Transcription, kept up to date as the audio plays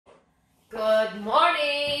Good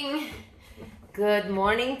morning. Good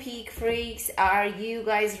morning, Peak Freaks. Are you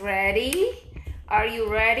guys ready? Are you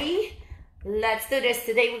ready? Let's do this.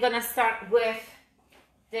 Today we're gonna start with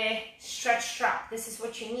the stretch strap. This is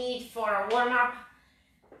what you need for a warm-up.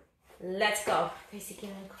 Let's go. Basically,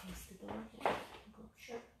 I'm gonna close the door.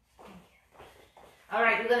 Sure. All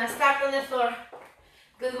right, we're gonna start on the floor.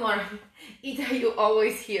 Good morning. Ida, you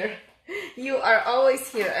always here. You are always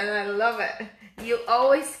here and I love it. You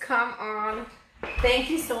always come on. Thank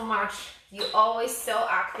you so much. You always so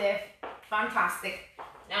active. Fantastic.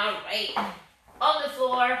 All right, on the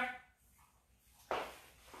floor.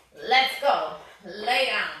 Let's go. Lay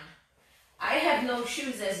down. I have no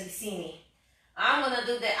shoes as you see me. I'm gonna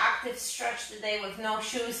do the active stretch today with no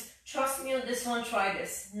shoes. Trust me on this one, try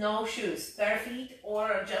this. No shoes, bare feet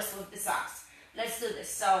or just with the socks. Let's do this.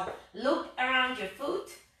 So loop around your foot.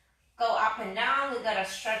 Go up and down. We gotta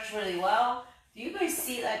stretch really well. Do you guys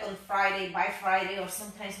see, like on Friday, by Friday, or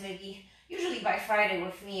sometimes maybe, usually by Friday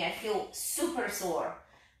with me, I feel super sore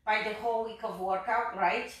by the whole week of workout,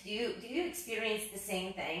 right? Do you experience the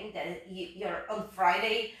same thing, that you're on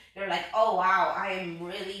Friday, you're like, oh wow, I am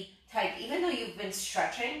really tight, even though you've been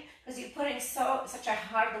stretching, because you're putting such a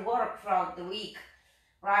hard work throughout the week,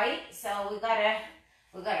 right? So we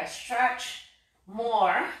gotta stretch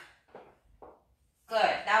more.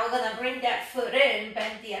 Good. Now we're gonna bring that foot in,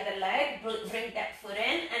 bend the other leg, bring that foot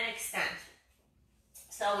in and extend.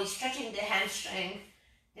 So we're stretching the hamstring,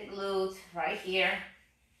 the glute right here,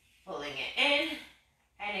 pulling it in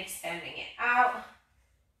and extending it out,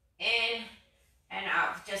 in and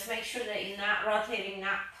out. Just make sure that you're not rotating,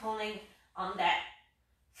 not pulling on that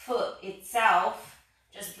foot itself.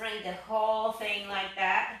 Just bring the whole thing like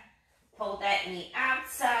that. Pull that knee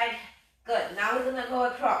outside. Good. Now we're gonna go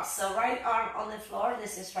across. So right arm on the floor.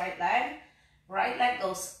 This is right leg. Right leg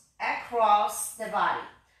goes across the body.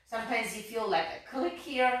 Sometimes you feel like a click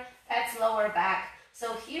here. That's lower back.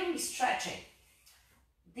 So here we're stretching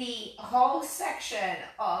the whole section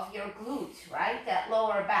of your glute, right? That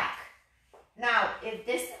lower back. Now, if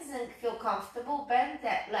this doesn't feel comfortable, bend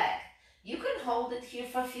that leg. You can hold it here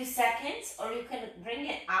for a few seconds, or you can bring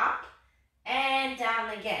it up and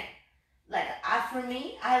down again. Like for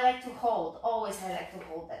me, I like to hold, always I like to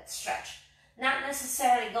hold that stretch. Not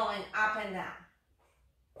necessarily going up and down.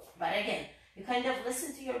 But again, you kind of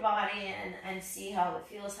listen to your body and see how it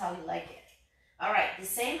feels, how you like it. All right, the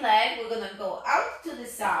same leg, we're gonna go out to the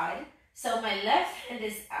side. So my left hand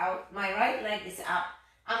is out, my right leg is up.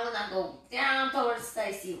 I'm gonna go down towards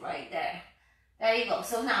Stacy right there. There you go.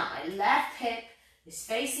 So now my left hip is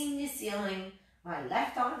facing the ceiling. My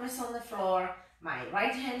left arm is on the floor. My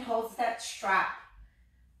right hand holds that strap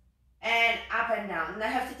and up and down. And I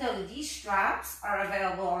have to tell you, these straps are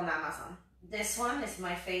available on Amazon. This one is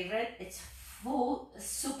my favorite. It's full,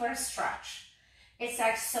 super stretch. It's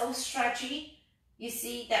like so stretchy. You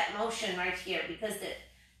see that motion right here, because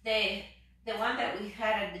the one that we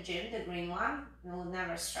had at the gym, the green one, will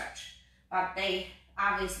never stretch. But they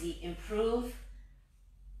obviously improve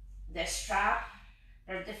the strap.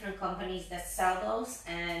 There are different companies that sell those,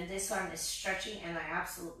 and this one is stretchy and I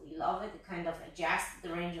absolutely love it. It kind of adjusts the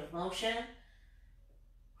range of motion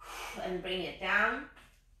and bring it down.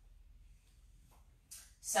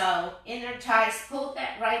 So inner thighs, pull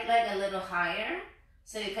that right leg a little higher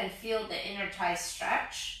so you can feel the inner thigh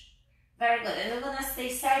stretch. Very good. And we're gonna stay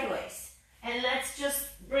sideways. And let's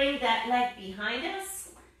just bring that leg behind us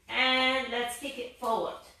and let's kick it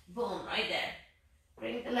forward. Boom, right there.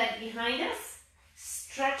 Bring the leg behind us.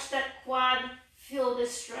 Stretch that quad, feel the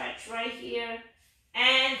stretch right here,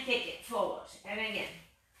 and kick it forward. And again,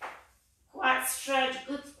 quad stretch,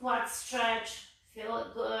 good quad stretch, feel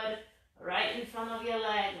it good, right in front of your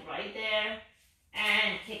leg, right there,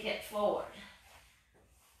 and kick it forward.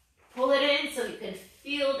 Pull it in so you can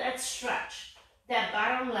feel that stretch. That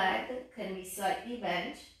bottom leg can be slightly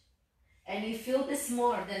bent, and you feel this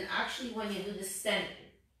more than actually when you do the standing.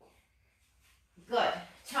 Good.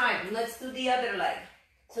 Time. Let's do the other leg.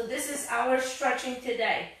 So this is our stretching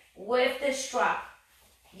today with the strap.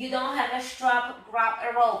 You don't have a strap, grab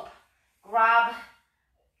a rope. Grab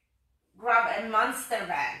a monster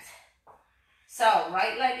band. So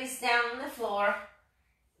right leg is down on the floor.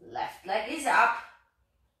 Left leg is up.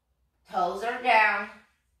 Toes are down.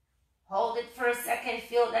 Hold it for a second.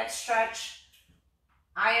 Feel that stretch.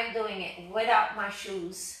 I am doing it without my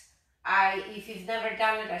shoes. If you've never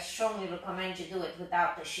done it, I strongly recommend you do it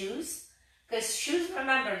without the shoes. Because shoes,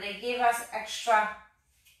 remember, they give us extra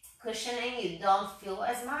cushioning. You don't feel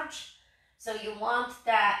as much. So you want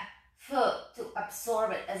that foot to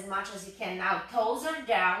absorb it as much as you can. Now, toes are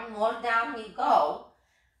down. More down you go,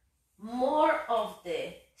 more of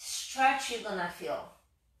the stretch you're gonna feel.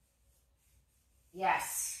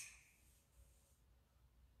 Yes.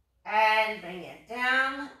 And bring it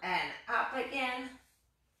down and up again.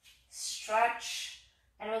 Stretch.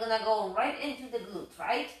 And we're gonna go right into the glute,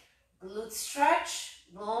 right? Glute stretch,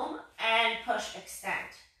 boom, and push, extend.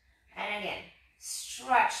 And again,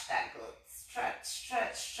 stretch that glute. Stretch,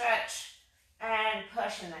 stretch, stretch, and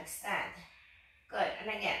push and extend. Good, and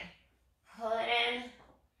again, pull it in,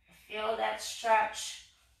 feel that stretch.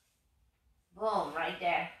 Boom, right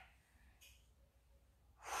there.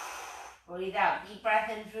 Breathe out, deep breath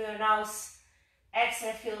in through your nose.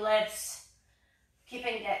 Exhale through your lips.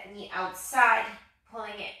 Keeping that knee outside,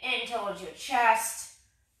 pulling it in towards your chest.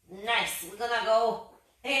 Nice. We're gonna go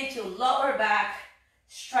into lower back.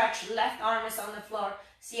 Stretch, left arm is on the floor.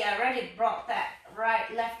 See, I already brought that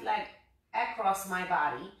left leg across my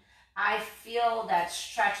body. I feel that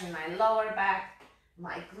stretch in my lower back,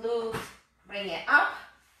 my glute. Bring it up,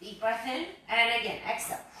 deep breath in, and again,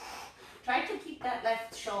 exhale. Try to keep that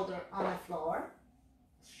left shoulder on the floor,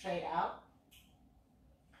 straight out.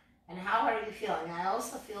 And how are you feeling? I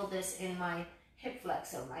also feel this in my hip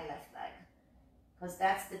flexor, my left leg, because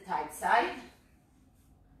that's the tight side.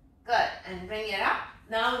 Good, and bring it up.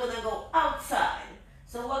 Now I'm gonna go outside.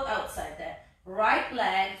 So look outside there. Right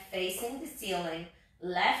leg facing the ceiling,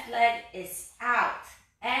 left leg is out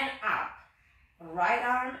and up. Right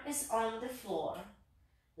arm is on the floor.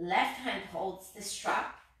 Left hand holds the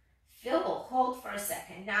strap. Hold for a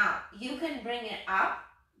second. Now you can bring it up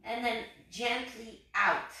and then gently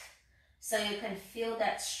out, so you can feel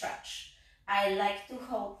that stretch. I like to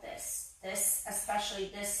hold this,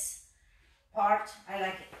 especially this part, I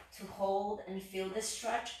like it to hold and feel the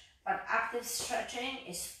stretch, but active stretching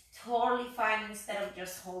is totally fine. Instead of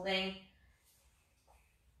just holding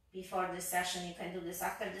before the session, you can do this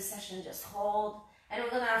after the session, just hold. And we're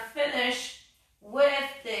gonna finish with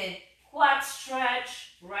the quad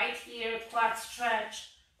stretch, right here, quad stretch.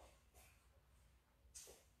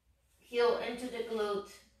 Heel into the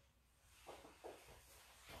glute.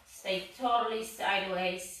 Stay totally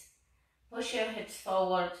sideways. Push your hips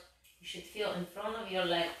forward. You should feel in front of your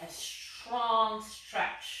leg a strong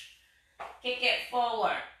stretch. Kick it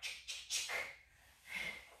forward.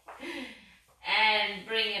 And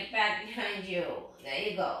bring it back behind you. There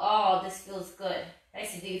you go. Oh, this feels good.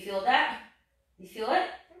 Lacey, do you feel that? You feel it?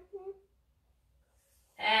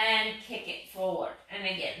 And kick it forward. And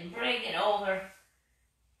again, bring it over.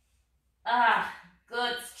 Ah,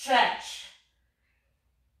 good stretch.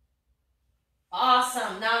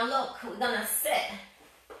 Awesome. Now look, we're gonna sit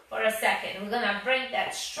for a second. We're gonna bring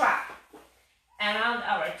that strap around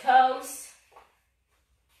our toes.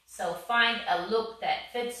 So find a look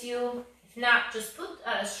that fits you. If not, just put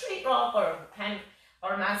a straight rope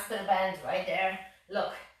or master band right there.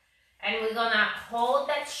 Look. And we're gonna hold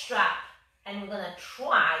that strap and we're gonna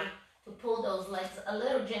try to pull those legs a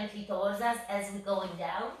little gently towards us as we're going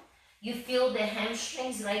down. You feel the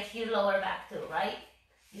hamstrings right here, lower back too, right?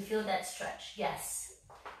 You feel that stretch, yes.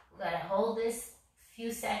 We gotta hold this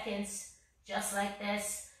few seconds, just like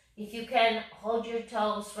this. If you can, hold your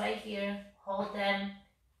toes right here, hold them,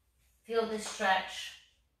 feel the stretch.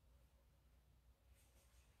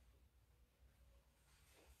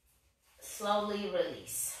 Slowly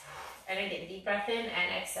release. And again, deep breath in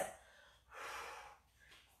and exhale.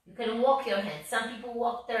 You can walk your hands. Some people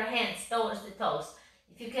walk their hands towards the toes.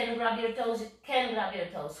 If you can grab your toes, you can grab your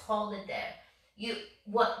toes. Hold it there.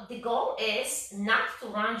 What the goal is not to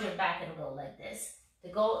round your back and go like this. The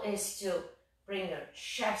goal is to bring your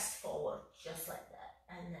chest forward, just like that,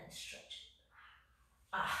 and then stretch it.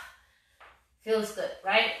 Ah, feels good,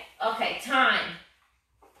 right? Okay, time.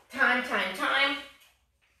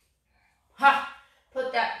 Ha!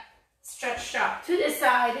 Put that stretch strap to the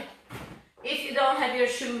side. If you don't have your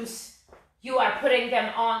shoes, you are putting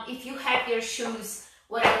them on. If you have your shoes,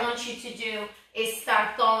 what I want you to do is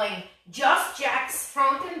start going just jacks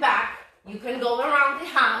front and back. You can go around the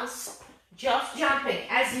house, just jumping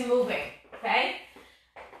as you're moving, okay?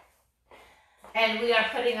 And we are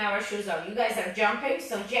putting our shoes on. You guys are jumping,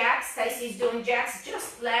 so jacks. Stacey's doing jacks,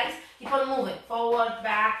 just legs. Keep on moving, forward,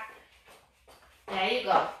 back. There you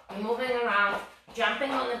go. You're moving around,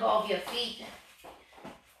 jumping on the ball of your feet.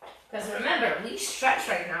 Because remember, we stretch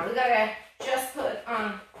right now. We gotta just put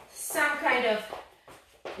on some kind of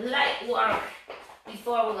light work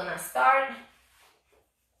before we're gonna start.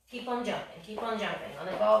 Keep on jumping on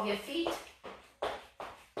the ball of your feet.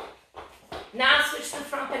 Now switch to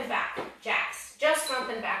front and back jacks. Just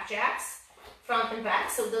front and back jacks. Front and back,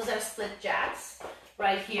 so those are split jacks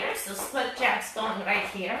right here. So split jacks going right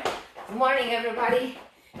here. Good morning, everybody.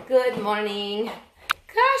 Good morning.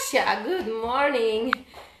 Kasia, good morning.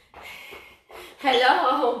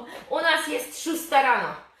 Hello. U nas jest 6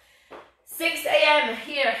 rano. 6 a.m.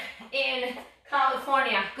 here in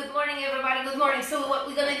California. Good morning, everybody. Good morning. So what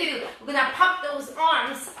we're going to do, we're going to pump those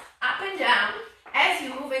arms up and down as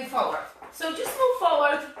you're moving forward. So just move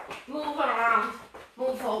forward, move around,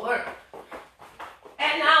 move forward.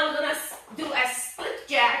 And now we're going to do a split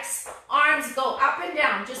jacks. Arms go up and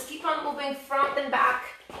down. Just keep on moving front and back.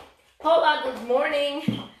 Hola, good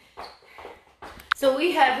morning. So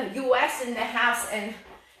we have US in the house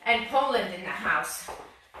and Poland in the house.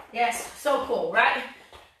 Yes, so cool, right?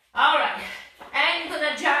 All right. And you're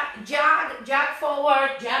going to jog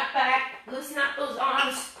forward, jog back, loosen up those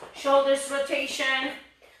arms, shoulders rotation.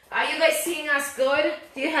 Are you guys seeing us good?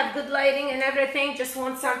 Do you have good lighting and everything? Just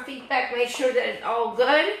want some feedback, make sure that it's all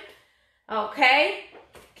good. Okay.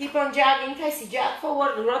 Keep on jogging, Casey. Jog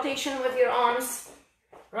forward, rotation with your arms.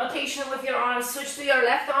 Rotation with your arms. Switch to your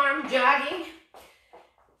left arm, jogging.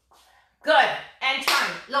 Good. And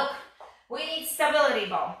time. Look, we need stability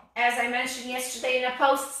ball. As I mentioned yesterday in a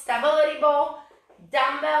post, stability ball,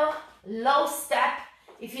 dumbbell, low step.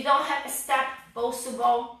 If you don't have a step, Bosu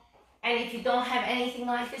ball. And if you don't have anything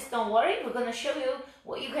like this, don't worry. We're going to show you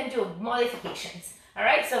what you can do, modifications. All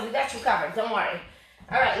right, so we got you covered. Don't worry.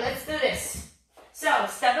 All right, let's do this. So,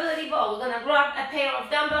 stability ball. We're going to grab a pair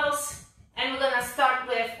of dumbbells, and we're going to start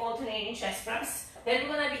with alternating chest press. Then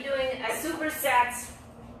we're going to be doing a supersets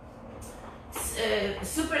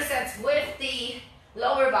with the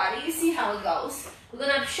lower body. You see how it goes. We're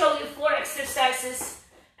going to show you 4 exercises,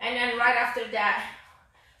 and then right after that,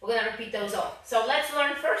 we're going to repeat those all. So let's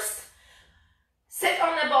learn first. Sit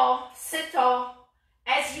on the ball, sit tall.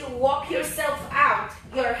 As you walk yourself out,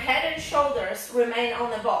 your head and shoulders remain on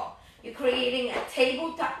the ball. You're creating a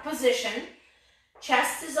tabletop position.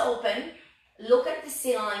 Chest is open. Look at the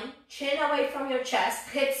ceiling. Chin away from your chest.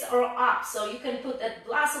 Hips are up, so you can put a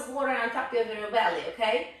glass of water on top of your belly,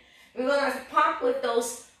 okay? We're going to pump with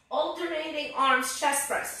those alternating arms chest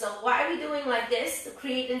press. So why are we doing like this? To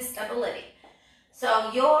create instability.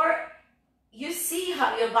 So you see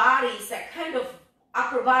how your body is that kind of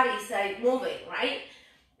upper body is like moving, right?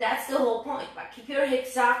 That's the whole point. But keep your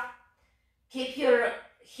hips up, keep your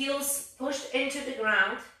heels pushed into the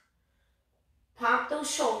ground, pump those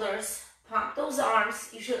shoulders, pump those arms.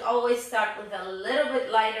 You should always start with a little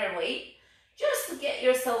bit lighter weight, just to get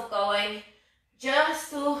yourself going,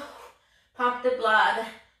 just to pump the blood,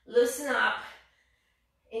 loosen up,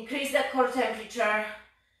 increase the core temperature.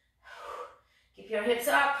 Keep your hips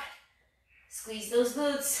up, squeeze those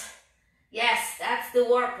glutes. Yes, that's the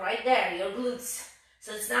work right there, your glutes.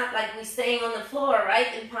 So it's not like we're staying on the floor, right,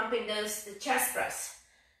 and pumping the chest press.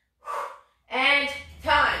 And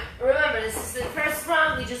time. Remember, this is the first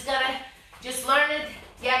round. We just gotta learn it,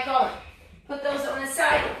 get going. Put those on the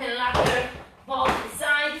side. You can lock your ball to the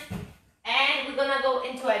side. And we're gonna go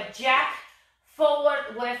into a jack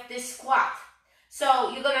forward with this squat.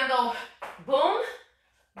 So you're gonna go boom,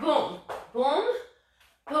 boom, boom,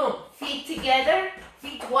 boom. Feet together,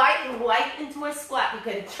 feet wide and wide into a squat. You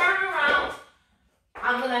can turn around.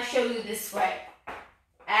 I'm going to show you this way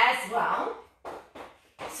as well.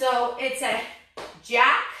 So it's a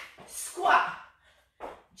jack, squat,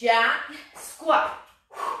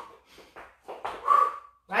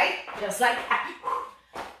 right? Just like that.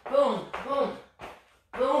 Boom, boom,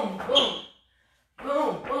 boom, boom,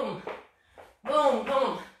 boom, boom, boom,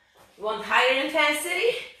 boom. You want higher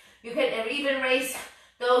intensity? You can even raise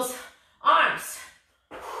those arms.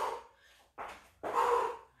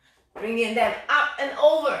 Bringing them up and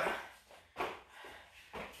over.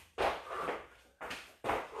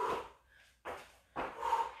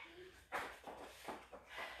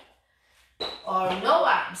 Or no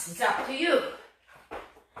arms, it's up to you.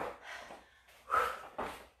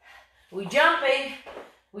 We're jumping,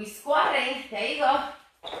 we're squatting, there you go.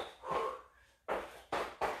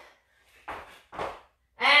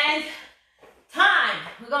 And time.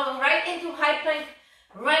 We're going right into high plank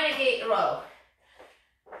renegade row.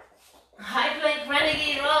 High plank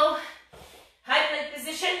renegade row. High plank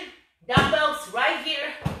position. Dumbbells right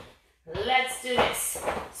here. Let's do this.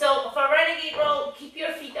 So for renegade row, keep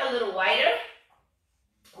your feet a little wider.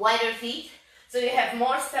 Wider feet. So you have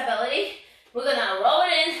more stability. We're going to roll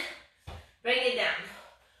it in. Bring it down.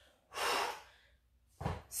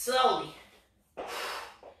 Slowly.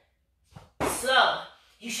 Slow.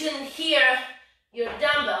 You shouldn't hear your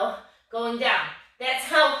dumbbell going down. That's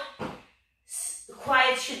how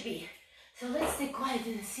quiet should be. So let's stay quiet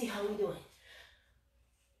and see how we're doing.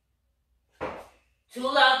 Too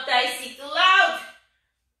loud, Dicey, too loud.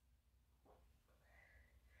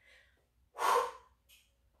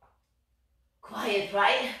 Quiet,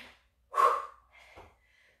 right?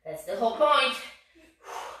 That's the whole point.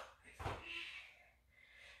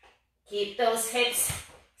 Keep those hips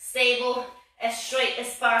stable, as straight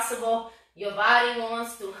as possible. Your body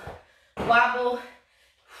wants to wobble.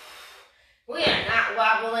 We are not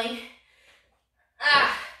wobbling.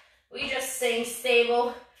 We're just staying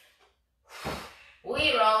stable.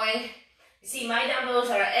 We're rowing. You see, my dumbbells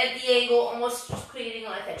are at the angle, almost creating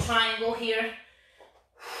like a triangle here.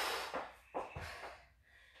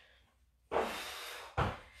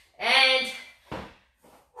 And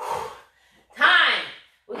time.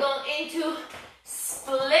 We're going into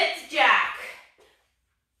split jack.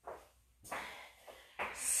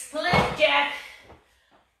 Split jack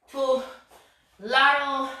to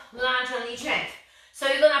lateral lunge on each end. So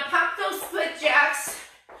you're gonna pop those split jacks,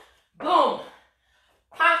 boom.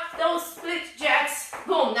 Pop those split jacks,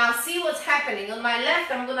 boom. Now see what's happening. On my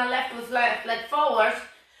left, I'm gonna left with left leg forward.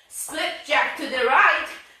 Split jack to the right.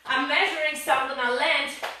 I'm measuring, so I'm gonna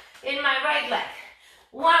land in my right leg.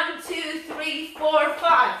 1, 2, 3, 4,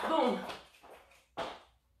 5, boom.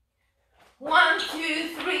 1,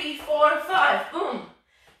 2, 3, 4, 5, boom.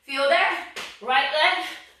 Feel that? Right leg,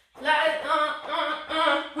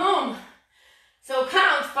 boom. So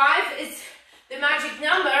count. 5 is the magic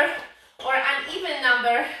number or an even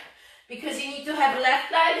number because you need to have a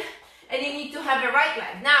left leg and you need to have a right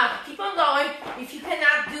leg. Now, keep on going. If you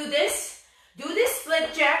cannot do this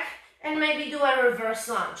split jack and maybe do a reverse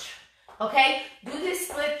lunge. Okay? Do these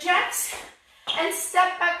split jacks and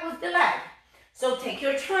step back with the leg. So take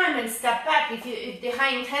your time and step back if the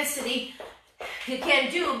high intensity you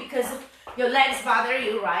can't do because your legs bother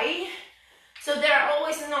you, right? So they're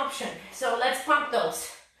always an option. So let's pump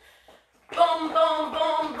those. Boom, boom,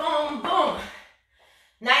 boom, boom, boom.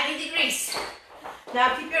 90 degrees.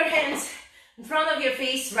 Now keep your hands in front of your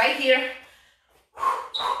face right here.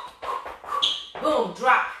 Boom,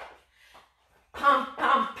 drop. Pump,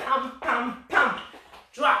 pump, pump, pump, pump.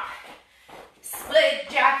 Drop. Split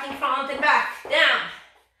jack in front and back. Down.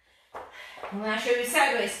 I'm gonna show you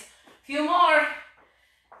sideways. Few more.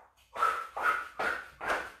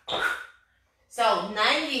 So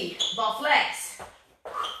 90, both legs.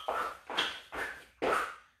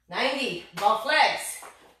 90, both legs.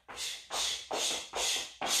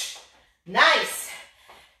 Nice.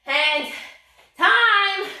 And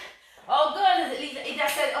time. Oh, good. Ida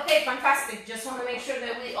said, okay, fantastic. Just want to make sure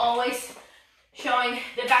that we always showing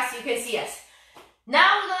the best you can see us.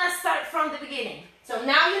 Now we're going to start from the beginning. So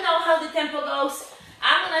now you know how the tempo goes.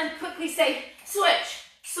 I'm going to quickly say switch,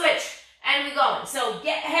 switch. And we're going. So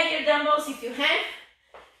get heavier dumbbells if you have.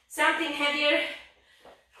 Something heavier.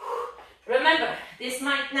 Remember, this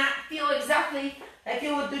might not feel exactly like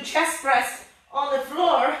you would do chest press on the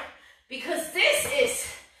floor because this is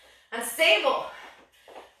unstable.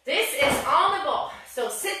 This is on the ball. So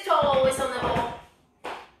sit tall, always on the ball.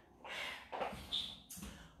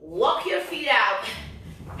 Walk your feet out.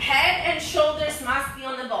 Head and shoulders must be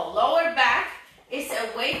on the ball. Lower back is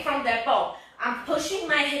away from that ball. I'm pushing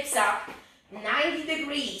my hips up 90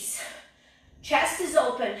 degrees. Chest is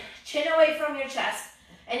open, chin away from your chest,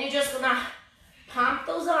 and you're just gonna pump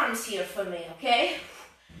those arms here for me, okay?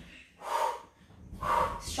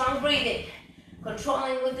 Strong breathing,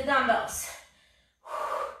 controlling with the dumbbells.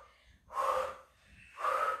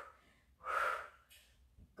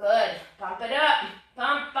 Good, pump it up,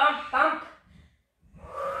 pump, pump, pump.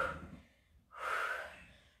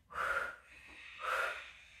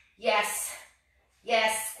 Yes,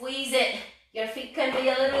 yes, squeeze it. Your feet can be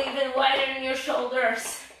a little even wider than your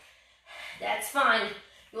shoulders. That's fine.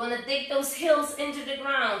 You want to dig those heels into the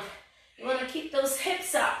ground. You want to keep those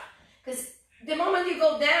hips up. Because the moment you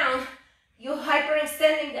go down, you're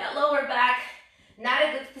hyperextending that lower back. Not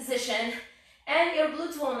a good position. And your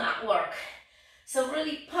glutes will not work. So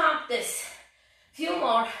really pump this. Few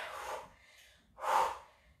more.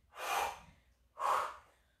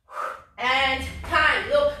 And time.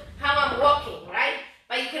 Look how I'm walking, right?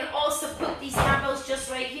 But you can also put these dumbbells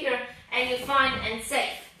just right here and you're fine and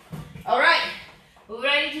safe. All right, we're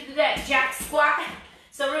ready to do that jack squat.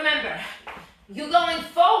 So remember, you're going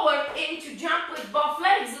forward into jump with both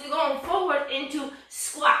legs. You're going forward into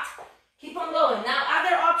squat. Keep on going. Now,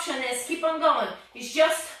 other option is keep on going. It's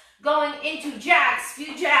just going into jacks,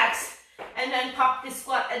 few jacks, and then pop the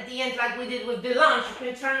squat at the end like we did with the lunge.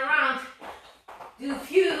 You can turn around, do a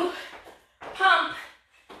few, pump,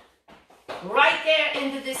 right there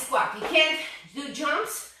into the squat. You can't do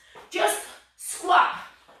jumps, just squat,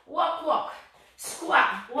 walk, walk,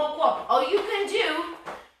 squat, walk, walk. Or you can do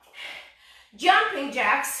jumping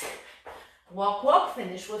jacks, walk, walk,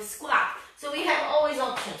 finish with squat. So we have always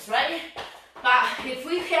options, right? But if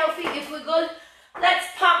we're healthy, if we're good, let's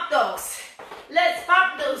pump those. Let's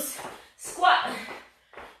pump those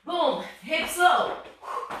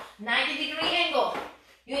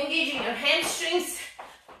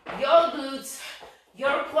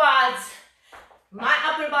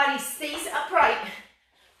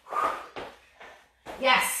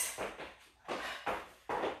Yes.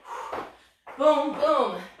 Boom,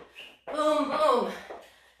 boom. Boom, boom.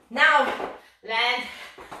 Now, land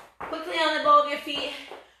quickly on the ball of your feet.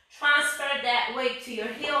 Transfer that weight to your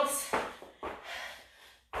heels.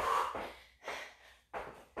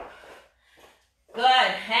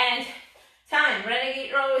 Good. And time.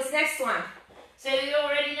 Renegade row is next one. So you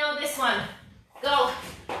already know this one. Go.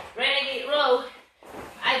 Renegade row.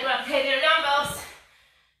 I grab heavier dumbbells.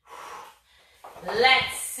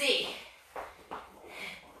 Let's see.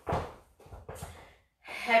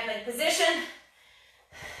 Headland position.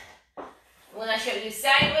 I'm gonna show you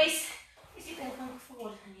sideways. If you can come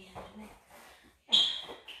forward, honey. Yeah.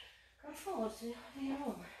 Come forward to your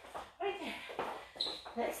room. Right there.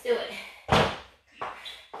 Let's do it.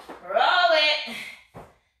 Roll it.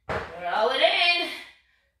 Roll it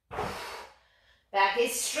in. Back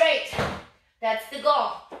is straight. That's the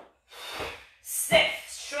goal. Stiff,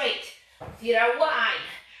 straight. Feet are wide.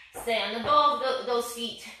 Stay on the ball of those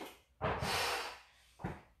feet.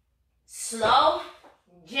 Slow,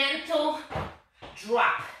 gentle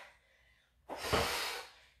drop.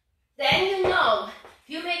 Then you know, if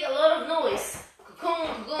you make a lot of noise, cocoon,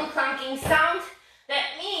 cocoon, clunking sound, that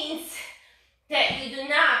means that you do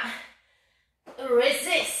not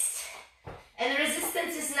resist. And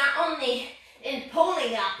resistance is not only in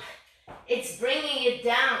pulling up, it's bringing it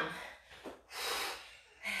down.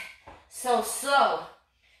 So slow.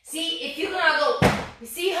 See, if you're gonna go, you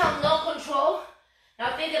see how no control?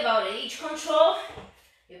 Now think about it. Each control,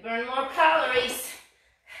 you burn more calories.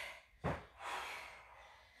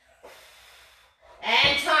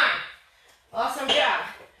 And time. Awesome job.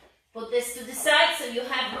 Put this to the side so you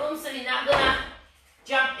have room, so you're not gonna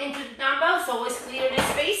jump into the dumbbells. Always clear the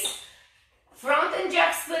space. Front and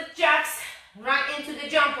jack, split jacks, right into the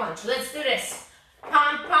jump lunge. Let's do this.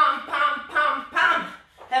 Pump, pump, pump, pump, pump.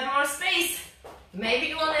 Have more space. Maybe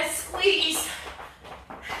you wanna squeeze.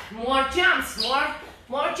 More jumps,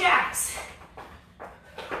 more jacks.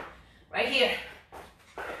 Right here.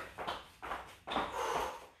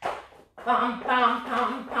 Pump, pump,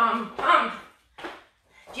 pump, pump, pump.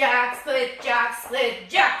 Jack, split,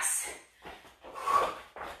 jacks.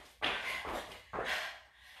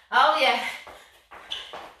 Oh yeah.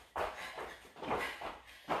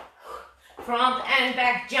 Front and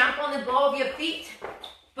back jump on the ball of your feet.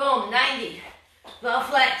 Boom, 90.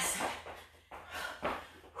 Left legs.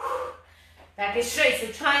 Back is straight, so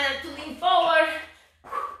try not to lean forward.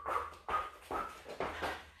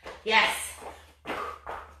 Yes.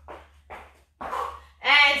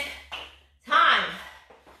 And time.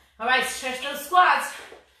 All right, stretch those squats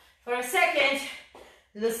for a second.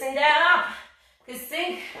 Loosen that up. Because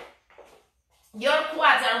think your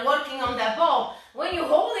quads are working on that ball. When you're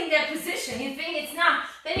holding that position, you think it's not,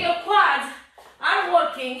 then your quads are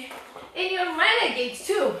working in your renegades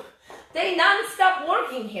too. They non-stop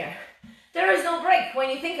working here. There is no break when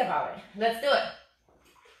you think about it. Let's do it.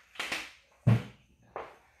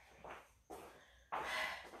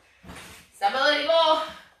 Stability ball.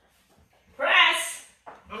 Press.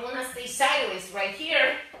 I'm gonna stay sideways right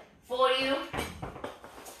here for you.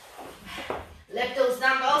 Lift those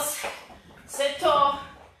dumbbells. Sit tall.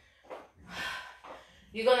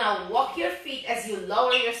 You're gonna walk your feet as you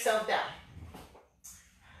lower yourself down.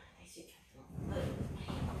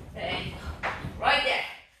 There you go. Right there.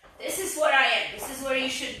 This is where I am. This is where you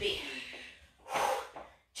should be.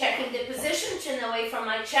 Checking the position, chin away from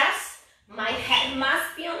my chest. My head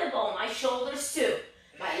must be on the ball. My shoulders too.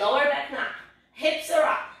 My lower back now. Hips are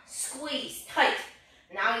up. Squeeze tight.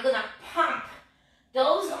 Now you're gonna pump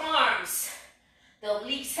those arms. The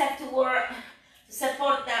obliques have to work to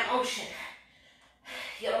support that motion.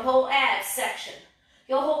 Your whole abs section.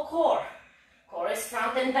 Your whole core. Core is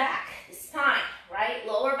front and back. The spine, right?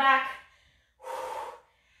 Lower back.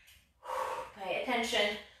 Pay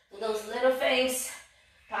attention to those little things.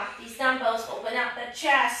 Pump these dumbbells. Open up the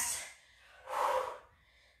chest.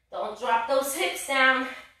 Don't drop those hips down.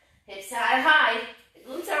 Hips are high. The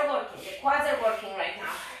glutes are working. The quads are working right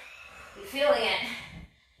now. You're feeling it.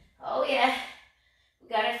 Oh yeah. We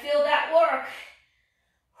gotta feel that work.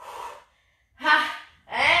 Ha.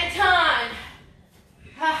 And time.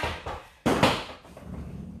 Ha.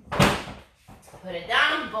 Put it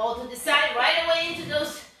down. Ball to the side. Right away into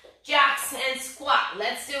those jacks and squat.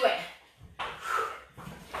 Let's do it.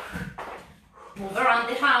 Move around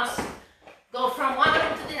the house. Go from one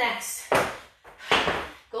room to the next.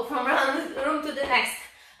 Go from one room to the next.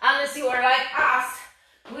 Unless you are like us,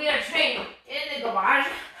 we are training in the garage.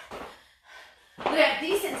 We have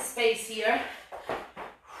decent space here.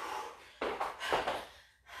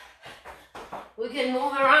 We can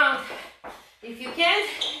move around. If you can't,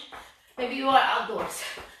 Maybe you are outdoors.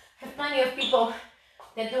 I have plenty of people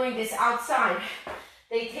that are doing this outside.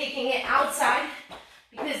 They're taking it outside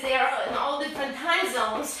because they are in all different time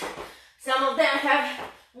zones. Some of them have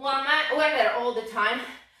warm weather all the time.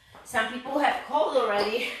 Some people have cold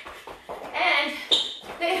already. And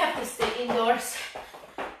they have to stay indoors.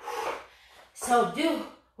 So do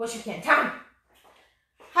what you can. Time.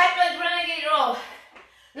 High plank renegade roll.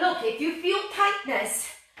 Look, if you feel tightness,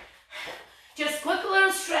 just quick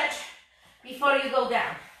little stretch before you go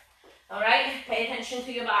down. All right? Pay attention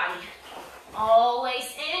to your body. Always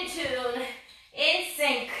in tune, in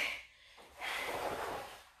sync.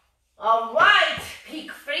 All right,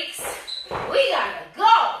 peak freaks. We gotta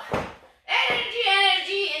go. Energy,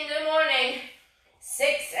 energy in the morning.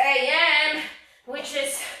 6 a.m., which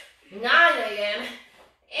is 9 a.m.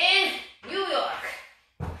 in New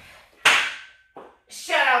York.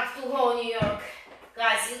 Shout out to whole New York.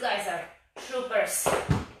 Guys, you guys are troopers.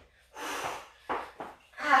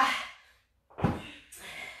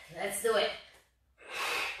 Let's do it.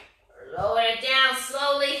 Lower it down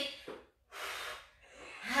slowly.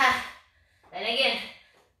 And again,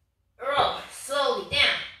 roll slowly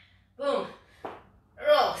down. Boom.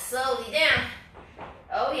 Roll slowly down.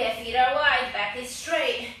 Oh yeah, feet are wide, back is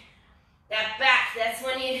straight. That back, that's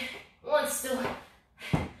when it wants to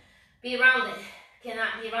be rounded.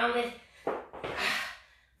 Cannot be rounded.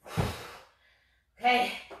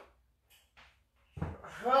 Okay.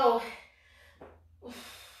 Roll.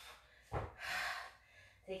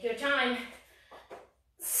 Take your time.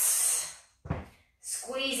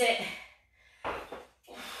 Squeeze it.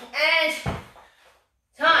 And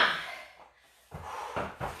time.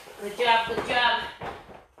 Good job, good job.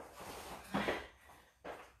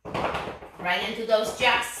 Right into those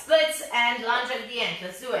jack splits and lunge at the end.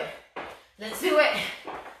 Let's do it. Let's do it.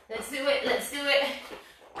 Let's do it. Let's do it.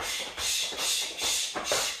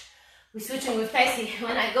 We're switching with Casey.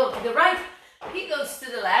 When I go to the right, he goes to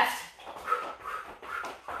the left.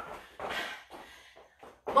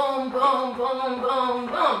 Boom, boom, boom, boom,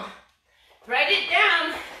 boom. Write it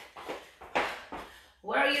down.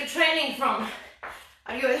 Where are you training from?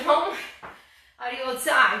 Are you at home? Are you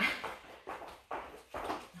outside?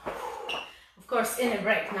 Of course, in a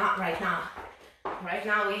break, not right now. Right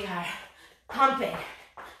now we are pumping.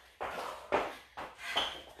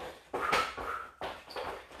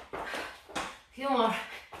 Few more.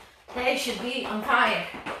 They should be on fire.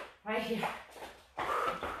 Right here.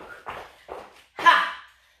 Ha!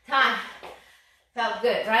 Time. Felt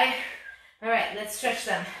good, right? All right, let's stretch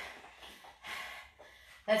them.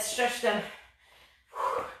 Let's stretch them.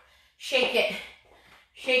 Shake it.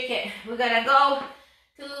 Shake it. We're gonna go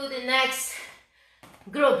to the next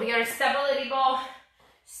group. Your stability ball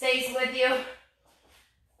stays with you.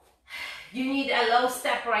 You need a low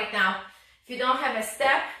step right now. If you don't have a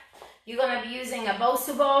step, you're gonna be using a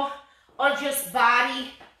Bosu ball or just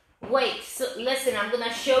body weight. So listen, I'm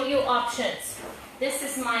gonna show you options. This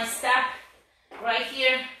is my step right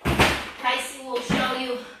here. Casey will show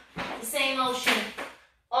you the same motion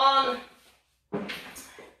on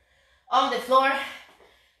the floor.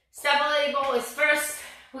 Stability ball is first.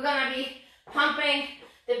 We're gonna be pumping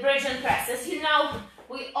the bridge and press. As you know,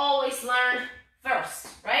 we always learn first,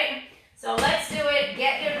 right? So let's do it.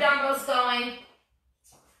 Get your dumbbells going.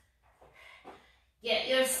 Get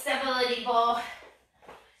your stability ball.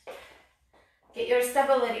 Get your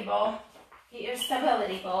stability ball. Get your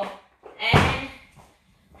stability ball. And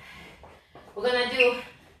we're gonna do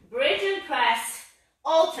bridge and press,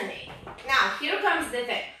 alternate. Now, here comes the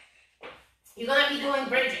thing. You're gonna be doing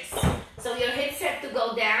bridges. So your hips have to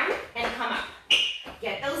go down and come up.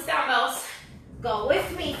 Get those dumbbells. Go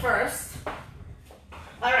with me first.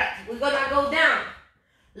 All right, we're gonna go down.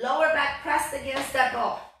 Lower back pressed against that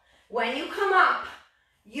ball. When you come up,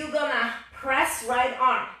 you're gonna press right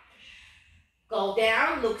arm. Go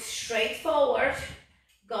down, look straight forward.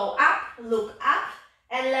 Go up, look up,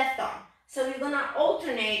 and left arm. So you're gonna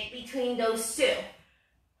alternate between those two.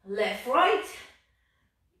 Left, right,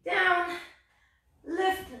 down,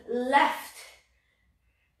 lift, left,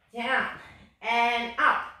 down, and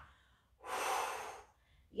up.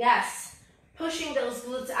 Yes, pushing those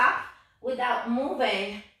glutes up without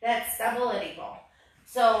moving that stability ball.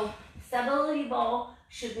 So stability ball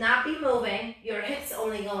should not be moving. Your hips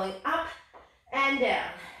only going up and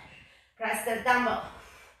down. Press the dumbbell.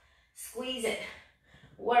 Squeeze it.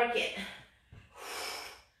 Work it.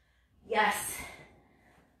 Yes.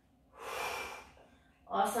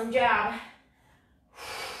 Awesome job.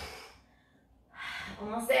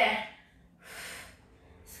 Almost there.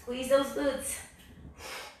 Squeeze those glutes.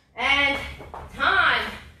 And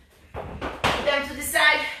time. Put them to the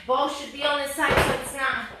side. Ball should be on the side so it's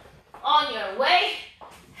not on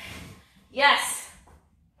Yes.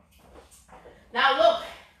 Now look,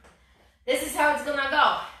 this is how it's gonna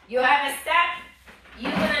go. You have a step,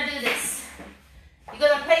 you're gonna do this. You're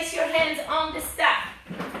gonna place your hands on the step.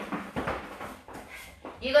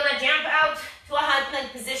 You're gonna jump out to a high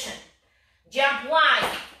plank position. Jump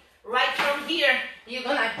wide. Right from here, you're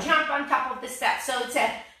gonna jump on top of the step. So it's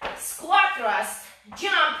a squat thrust,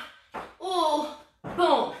 jump, ooh,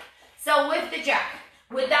 boom. So with the jack,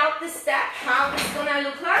 without the step, how it's gonna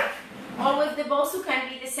look like? Or with the bosu can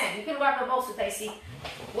be the same. You can grab a bosu, Taisi.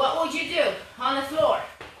 What would you do on the floor?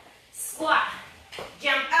 Squat,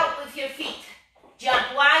 jump out with your feet,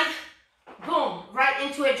 jump wide, boom, right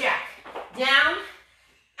into a jack. Down,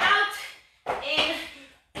 out, in,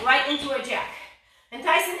 right into a jack. And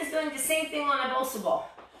Tyson is doing the same thing on a bosu ball.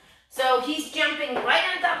 So he's jumping right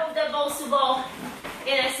on top of the bosu ball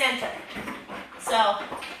in a center. So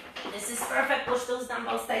this is perfect. Push those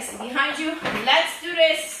dumbbells, Tyson, behind you. Let's do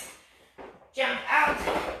this. Jump out,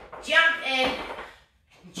 jump in,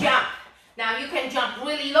 jump. Now you can jump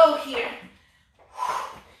really low here.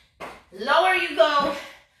 Lower you go,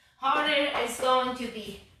 harder is going to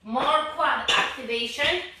be. More quad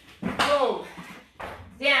activation. Boom,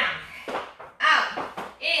 down, out,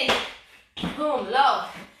 in, boom, low.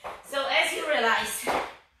 So as you realize,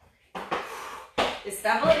 the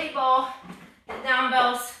stability ball, the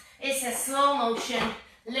dumbbells, is a slow motion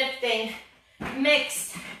lifting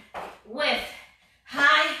mixed with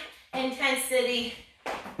high intensity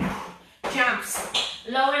jumps.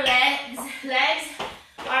 Lower legs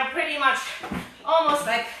are pretty much almost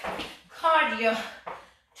like cardio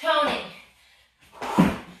toning.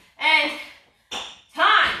 And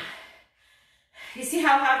time. You see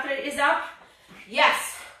how heart rate is up?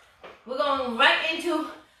 Yes. We're going right into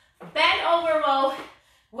bend over row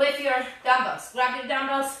with your dumbbells. Grab your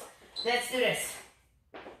dumbbells. Let's do this.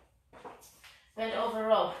 Bend over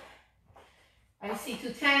row. I see 2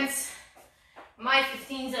 10s. My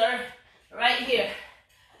 15s are right here.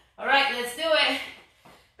 All right, let's do it.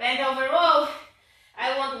 Bend over row.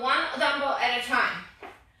 I want 1 dumbbell at a time.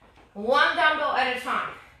 1 dumbbell at a time.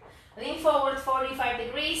 Lean forward 45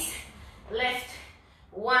 degrees. Lift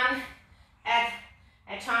 1 at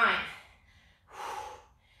a time.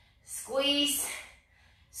 Squeeze,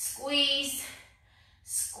 squeeze,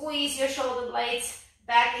 squeeze your shoulder blades.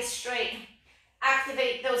 Back is straight.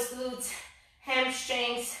 Activate those glutes,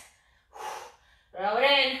 hamstrings. Roll it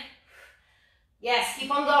in. Yes, keep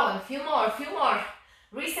on going. Few more.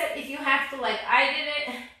 Reset if you have to, like I did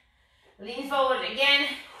it. Lean forward again.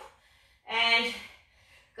 And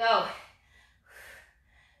go.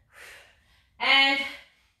 And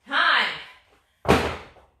time.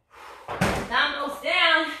 Dumbbells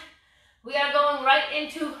down. We are going right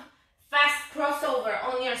into fast crossover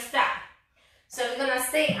on your step. So you're gonna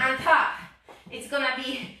stay on top. It's gonna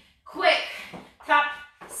be quick, top,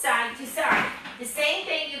 side to side. The same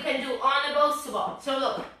thing you can do on a bosu ball. So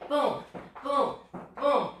look, boom, boom,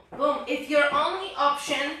 boom, boom. If your only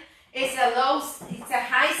option is it's a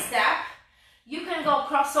high step, you can go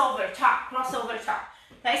crossover top, crossover top.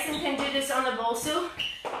 Tyson can do this on the bosu,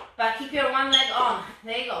 but keep your one leg on.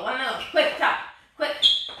 There you go, one leg, quick top, quick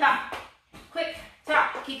top, quick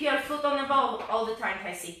top. Keep your foot on the ball all the time,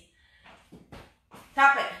 Tyson.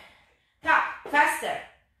 Tap it, tap, faster.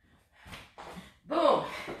 Boom,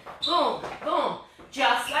 boom, boom,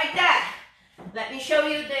 just like that. Let me show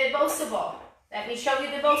you the bosu ball. Let me show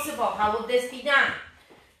you the bosu ball. How will this be done?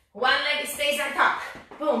 One leg stays on top.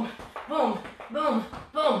 Boom, boom, boom,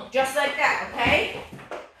 boom, just like that, okay?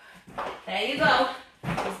 There you go.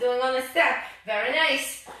 He's doing on a step. Very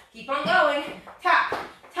nice. Keep on going. Tap,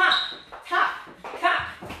 tap, tap, tap.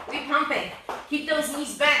 Keep pumping. Keep those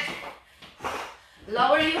knees bent.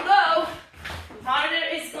 Lower you go. Harder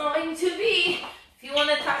it's going to be if you want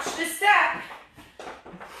to touch the step.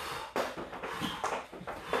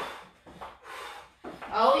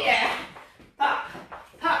 Oh yeah. Pop,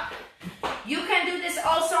 pop. You can do this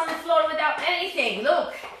also on the floor without anything.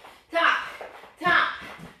 Look. Tap, tap,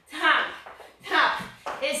 tap, tap.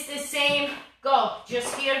 It's the same go.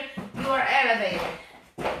 Just here you are elevated.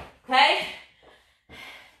 Okay?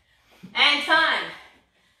 And time.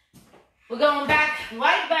 We're going back,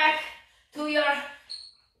 right back to your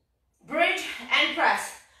bridge and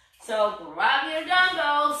press. So grab your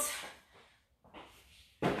dumbbells.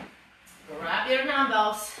 Grab your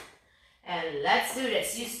dumbbells. And let's do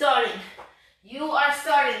this. You starting. You are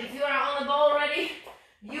starting. If you are on the ball already,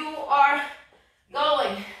 you are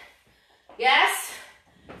going. Yes?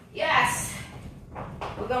 Yes.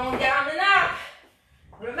 We're going down and up.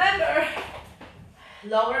 Remember,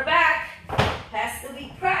 lower back has to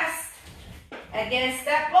be pressed against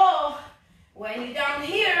that ball. When you're down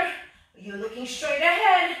here, You're looking straight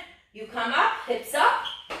ahead. You come up, hips up.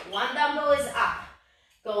 One dumbbell is up.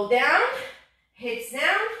 Go down, hips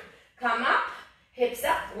down. Come up, hips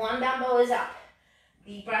up. One dumbbell is up.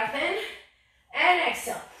 Deep breath in and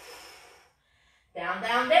exhale. Down,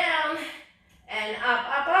 down, down. And up,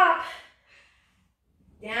 up, up.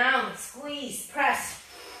 Down, squeeze, press.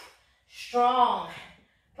 Strong.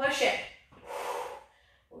 Push it.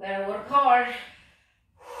 We gotta work hard.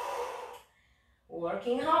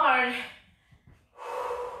 Working hard.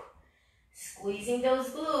 Squeezing those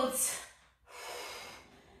glutes.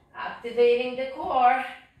 Activating the core.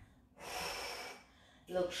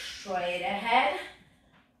 Look straight ahead.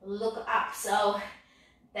 Look up. So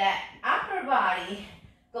that upper body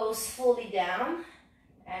goes fully down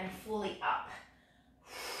and fully up.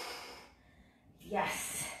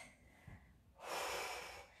 Yes.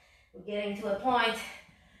 We're getting to a point.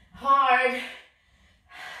 Hard.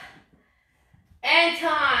 And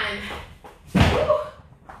time. Woo.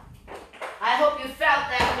 I hope you felt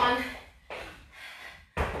that one.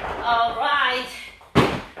 All right.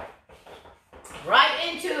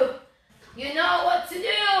 Right into, you know what to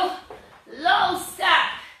do. Low step.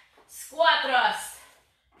 Squat thrust.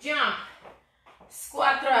 Jump.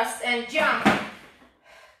 Squat thrust and jump.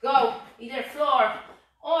 Go either floor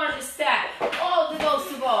or the step. All the goes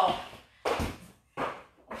to ball.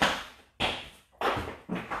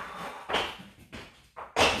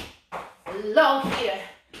 Low here.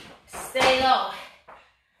 Stay low.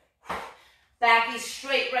 Back is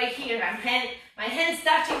straight right here. My hands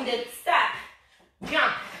touching the step.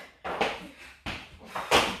 Jump.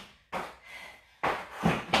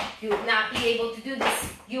 You would not be able to do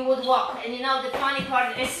this. You would walk. And you know the funny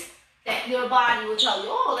part is that your body will tell you,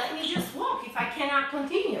 oh, let me just walk if I cannot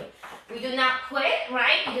continue. We do not quit,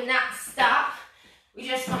 right? We do not stop. We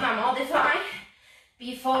just come on all the time.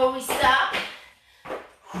 Before we stop,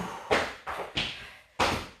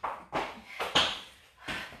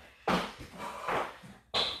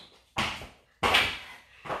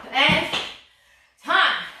 and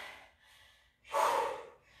time.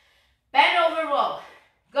 Bend over roll.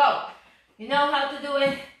 Go. You know how to do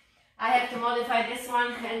it. I have to modify this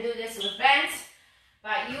one and do this with bends,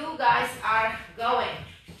 but you guys are going.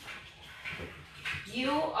 You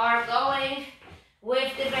are going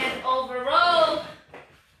with the bend over roll.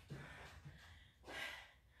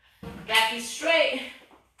 Back is straight.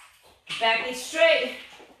 Back is straight.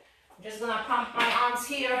 I'm just gonna pump my arms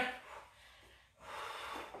here.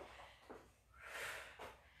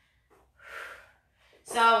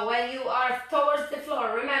 So when you are towards the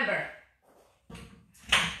floor, remember,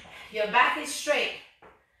 your back is straight.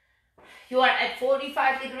 You are at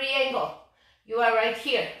 45-degree angle. You are right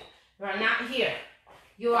here. You are not here.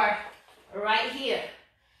 You are right here.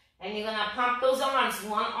 And you're gonna pump those arms,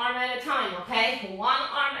 one arm at a time, okay? One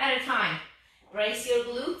arm at a time. Brace your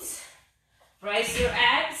glutes. Brace your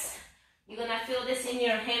abs. You're gonna feel this in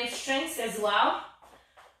your hamstrings as well.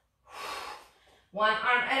 One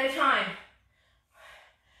arm at a time.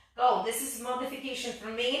 Go. This is modification for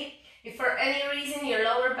me. If for any reason your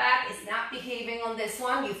lower back is not behaving on this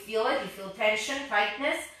one, you feel it, you feel tension,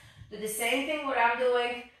 tightness, do the same thing what I'm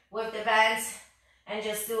doing with the bands and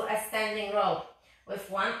just do a standing row with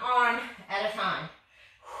one arm at a time.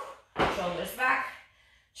 Shoulders back,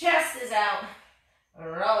 chest is out,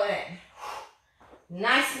 roll it in.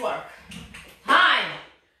 Nice work. Time.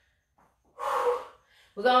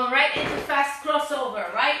 We're going right into fast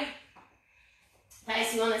crossover, right?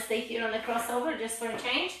 Guys, you want to stay here on the crossover just for a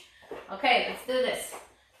change? Okay, let's do this.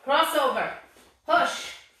 Crossover.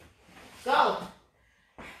 Push. Go.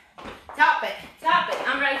 Tap it. Tap it.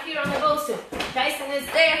 I'm right here on the Bosu. Tyson is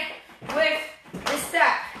there with the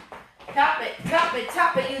step. Tap it. Tap it.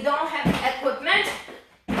 Tap it. You don't have equipment.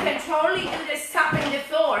 You can totally do this tapping the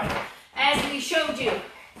floor as we showed you.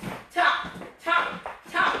 Tap. Tap.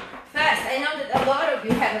 Tap. Fast. I know that a lot of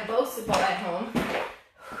you have a Bosu ball at home.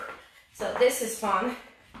 So this is fun.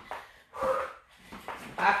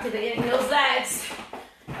 Activating those legs.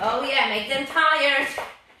 Oh yeah, make them tired.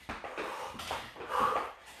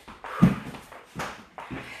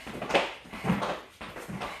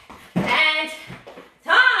 And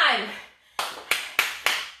time.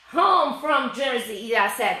 Home from Jersey,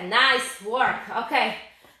 Eva said. Nice work. Okay,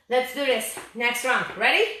 let's do this. Next round.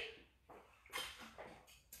 Ready?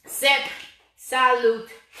 Sip.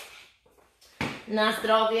 Salute. Na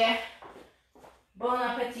zdrowie. Bon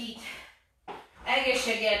appetit.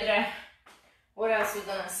 Egészségedre. What else we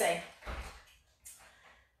gonna say?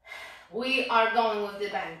 We are going with the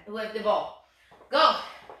band, with the ball. Go.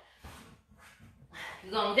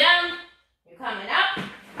 You're going down. You're coming up.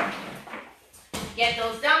 Get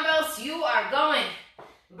those dumbbells. You are going.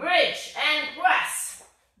 bridge and press,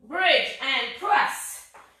 bridge and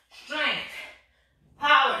press, strength,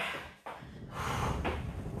 power.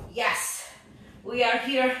 Yes, we are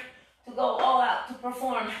here to go all out to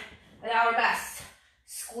perform at our best.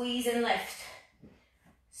 Squeeze and lift,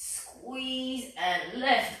 squeeze and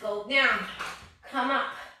lift, go down, come up,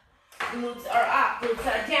 glutes are up, glutes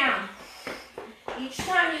are down. Each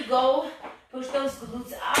time you go, push those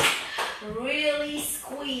glutes up, really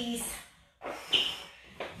squeeze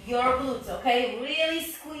your glutes, okay? Really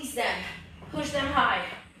squeeze them, push them high.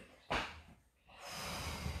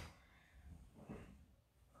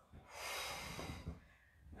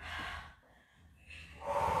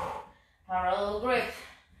 Parallel grip.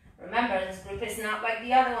 Remember, this grip is not like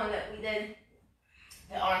the other one that we did.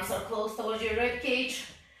 The arms are close towards your rib cage.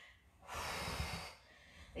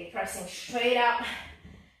 They're pressing straight up,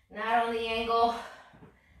 not on the angle.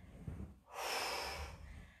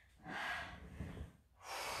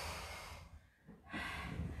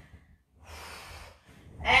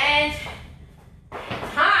 And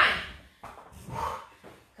time.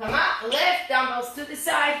 Come up, lift, dumbbells to the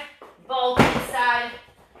side, ball to the side.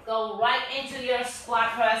 Go right into your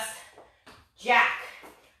squat thrust, jack,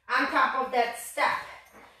 on top of that step.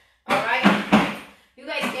 All right? You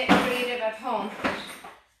guys get creative at home.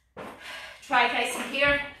 Try Tyson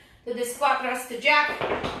here to the squat thrust to jack.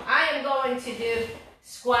 I am going to do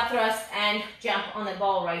squat thrust and jump on the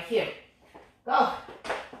ball right here. Go.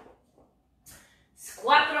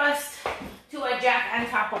 Squat thrust to a jack on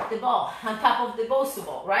top of the ball, on top of the Bosu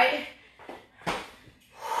ball, right?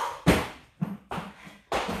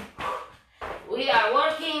 We are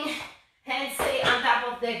working, hands stay on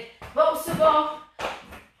top of the Bosu ball.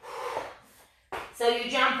 So you're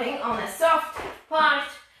jumping on a soft part,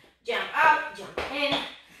 jump out, jump in,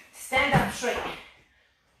 stand up straight.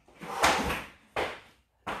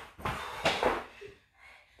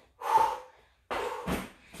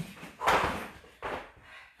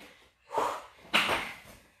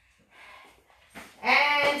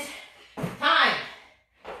 And time.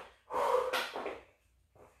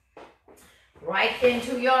 Right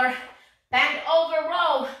into your bend over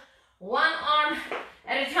row, one arm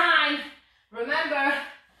at a time. Remember,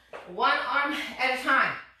 one arm at a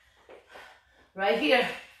time. Right here,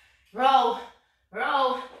 row,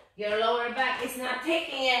 row. Your lower back is not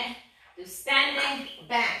taking it to standing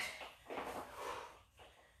bend.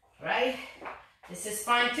 Right? This is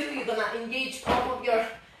fine too. You're gonna engage both of your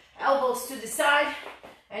elbows to the side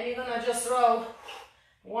and you're gonna just row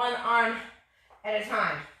one arm at a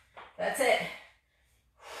time. That's it.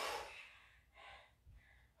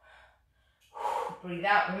 Breathe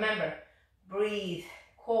out. Remember, breathe,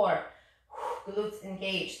 core, glutes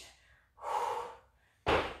engaged.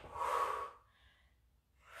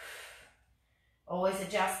 Always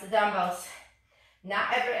adjust the dumbbells.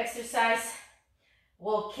 Not every exercise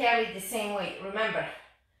will carry the same weight. Remember.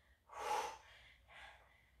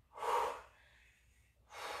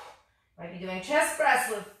 Might be doing chest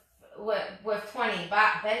press with 20,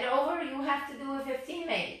 but bend over, you have to do a 15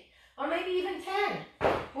 maybe, or maybe even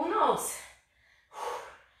 10. Who knows?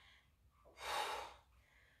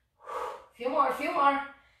 Few more.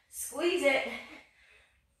 Squeeze it.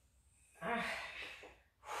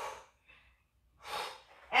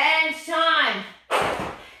 And time.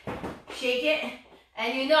 Shake it.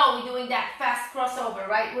 And you know we're doing that fast crossover,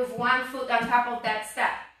 right? With one foot on top of that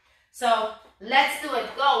step. So let's do it.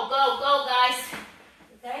 Go, go, go, guys.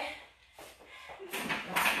 Okay?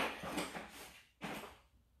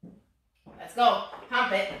 Let's go.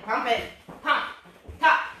 Pump it, pump it, pump.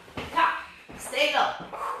 Top, top. Stay low.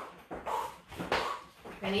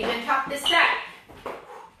 And even top the step.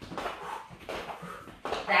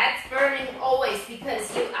 That's burning always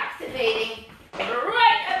because you're activating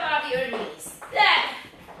right above your knees. That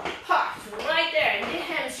part right there in the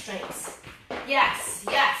hamstrings. Yes,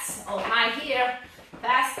 yes. Oh, my here.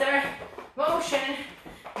 Faster motion.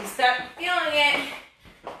 You start feeling it.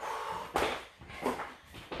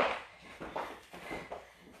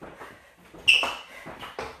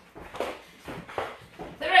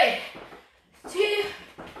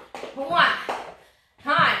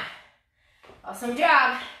 Awesome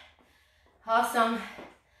job. Awesome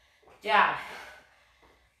job.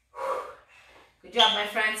 Good job, my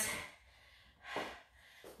friends.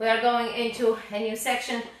 We are going into a new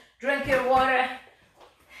section. Drink your water.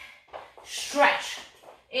 Stretch.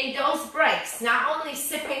 In those breaks, not only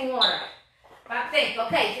sipping water, but think,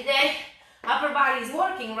 okay, today upper body is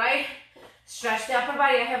working, right? Stretch the upper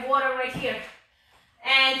body. I have water right here.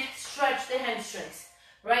 And stretch the hamstrings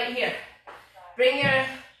right here. Bring your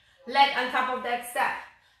leg on top of that step.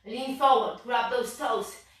 Lean forward, grab those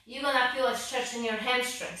toes. you're gonna feel a stretch in your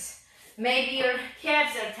hamstrings. Maybe your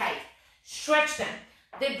calves are tight. Stretch them.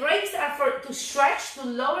 The breaks are to stretch, to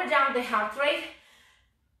lower down the heart rate,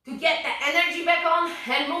 to get the energy back on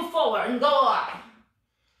and move forward and go up.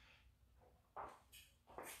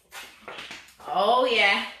 Oh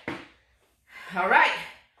yeah. All right.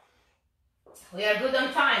 We are good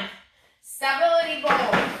on time. Stability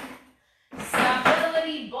ball.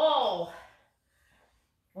 Stability ball.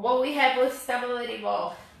 What we have with stability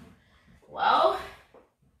ball? Well,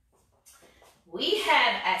 we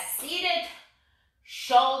have a seated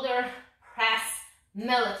shoulder press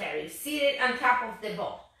military, seated on top of the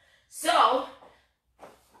ball. So,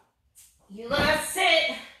 you're gonna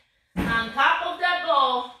sit on top of that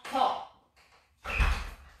ball tall.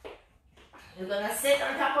 You're gonna sit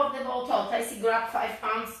on top of the ball tall. Tyson, grab 5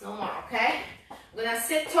 pounds, no more, okay? We're gonna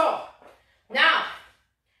sit tall. Now,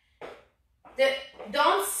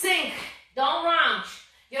 don't sink, don't round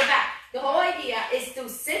your back. The whole idea is to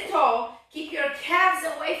sit tall, keep your calves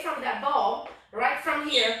away from that ball, right from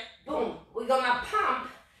here, boom. We're gonna pump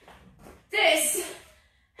this.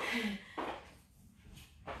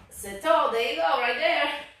 Sit tall, there you go, right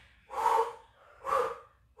there.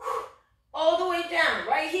 All the way down,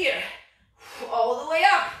 right here. All the way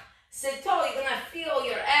up. Sit tall, you're gonna feel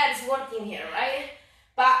your abs working here, right?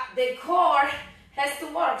 But the core has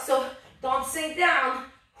to work, so don't sink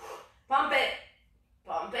down. Pump it,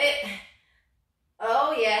 pump it.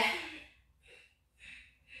 Oh yeah.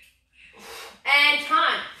 And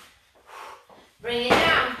time. Bring it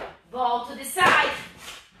down, ball to the side.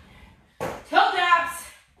 Toe taps.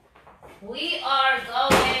 We are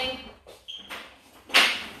going.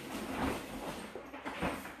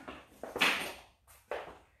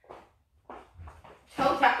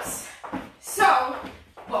 Toe taps. So,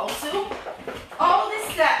 Bosu, all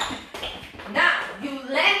this stuff. Now, you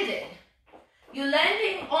landed. You're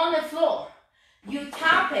landing on the floor. You're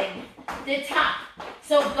tapping the top.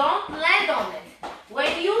 So don't land on it.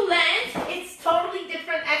 When you land, it's totally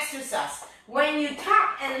different exercise. When you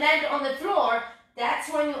tap and land on the floor, that's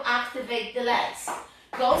when you activate the legs.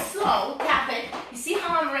 Go slow, tap it. You see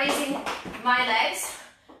how I'm raising my legs?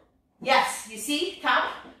 Yes, you see?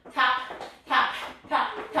 Tap, tap, tap, tap,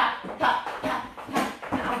 tap, tap, tap,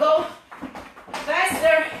 tap. Now go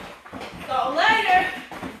faster, go lighter,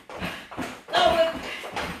 go with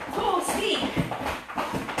full speed.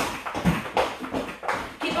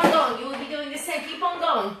 Keep on going. You will be doing the same. Keep on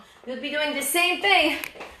going. You'll be doing the same thing.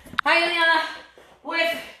 Hi, Eliana,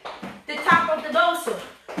 with the top of the Bosu.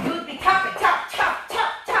 You would be tapping, tap, tap,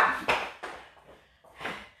 tap, tap.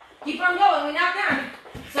 Keep on going. We're not done.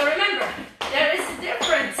 So remember, there is a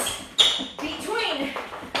difference between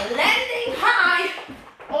landing high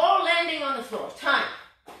or landing on the floor. Time.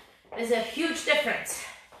 There's a huge difference.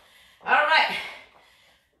 All right.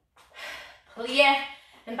 Plie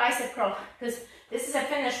and bicep curl, because this is a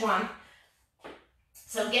finished one.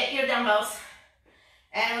 So get your dumbbells,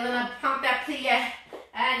 and we're gonna pump that plie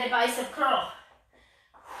and the bicep curl.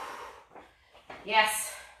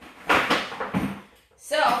 Yes.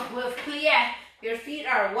 So with plie, your feet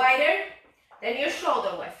are wider than your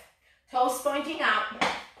shoulder width. Toes pointing out.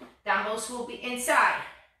 Dumbbells will be inside.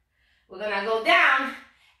 We're gonna go down,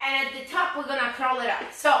 and at the top, we're gonna curl it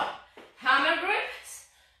up. So, hammer grips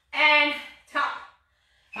and top.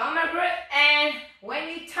 Hammer grip, and when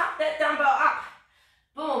you top that dumbbell up,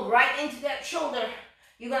 boom, right into that shoulder,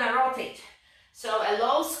 you're gonna rotate. So a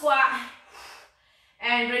low squat,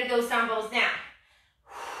 and bring those dumbbells down.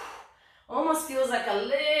 Almost feels like a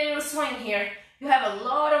little swing here. You have a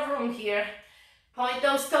lot of room here. Point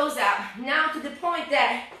those toes out. Now to the point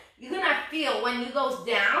that you're gonna feel when you go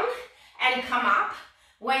down and come up,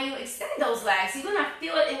 when you extend those legs, you're gonna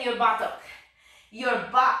feel it in your buttock. Your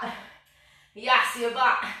butt. Yes, your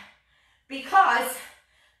butt. Because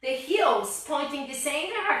the heels pointing the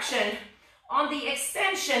same direction on the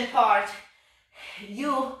extension part,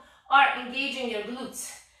 you are engaging your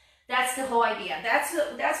glutes. That's the whole idea. That's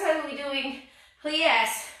why we're doing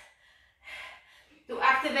plies, to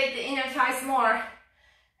activate the inner thighs more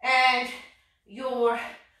and your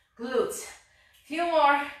glutes. Few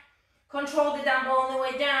more. Control the dumbbell on the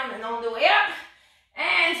way down and on the way up.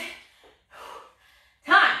 And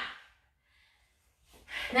time.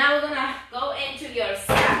 Now we're gonna go into your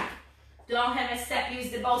step. Don't have a step,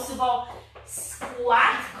 use the Bosu ball.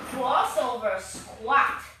 Squat, crossover,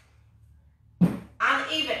 squat.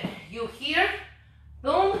 Uneven. You here,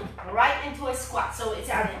 boom, right into a squat. So it's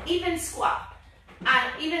an even squat.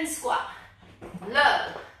 Uneven squat.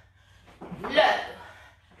 Low, low,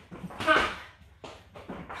 pump,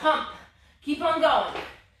 pump. Keep on going.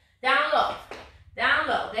 Down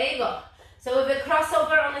low, there you go. So if a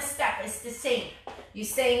crossover on a step is the same, you're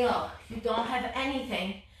staying low, you don't have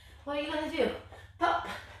anything, what are you gonna do? Pop,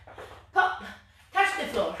 pop, touch the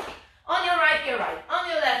floor. On your right, your right. On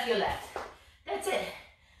your left, your left. That's it.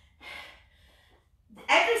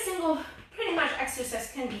 Every single pretty much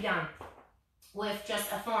exercise can be done with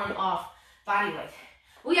just a form of body weight.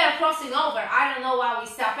 We are crossing over. I don't know why we're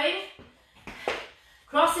stopping.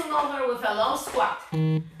 Crossing over with a low squat.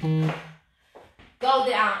 Go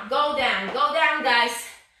down, go down, go down, guys.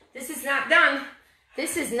 This is not done.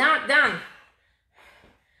 This is not done.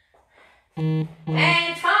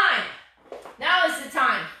 And time. Now is the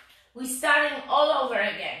time. We're starting all over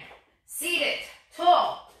again. Seated,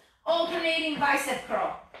 tall, alternating bicep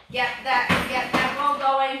curl. Get that roll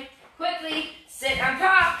going. Quickly, sit on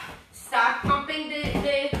top. Start pumping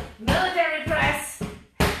the military press.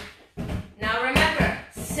 Now remember,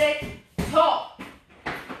 sit tall.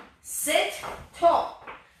 Sit tall.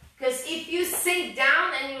 Because if you sink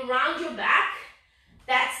down and you round your back,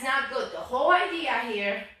 that's not good. The whole idea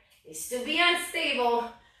here is to be unstable.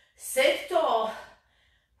 Sit tall.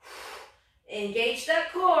 Engage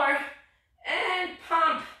that core and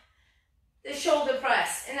pump the shoulder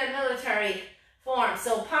press in a military form.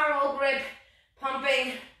 So parallel grip,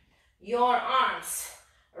 pumping your arms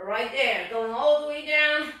right there, going all the way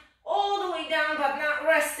down, but not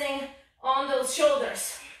resting on those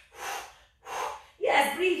shoulders.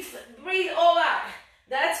 Yes, breathe all out.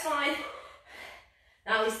 That's fine.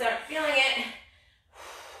 Now we start feeling it.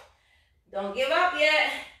 Don't give up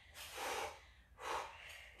yet.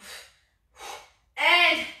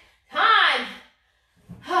 And time.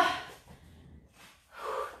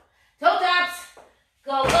 Toe taps.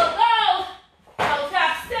 Go, go, go. Toe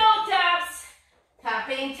taps, toe taps.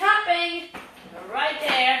 Tapping, tapping. Right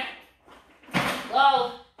there.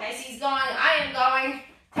 Go. Casey's going. I am going.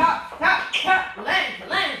 Tap, tap, tap. Land,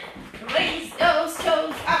 land. Raise those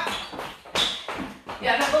toes up. You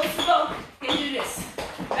have a boat to go. You can do this.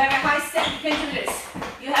 You have a high step. You can do this.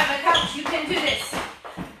 You have a couch. You can do this.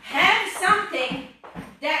 Have something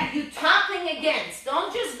that you're tapping against.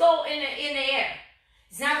 Don't just go in the air.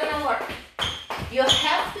 It's not gonna work. You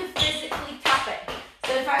have to physically tap it.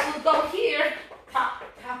 So if I will go here, tap,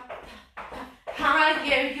 tap, tap, tap.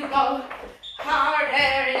 Higher you go, harder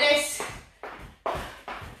it is.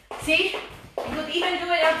 See? You could even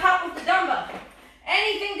do it on top of the dumbbell.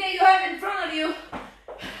 Anything that you have in front of you,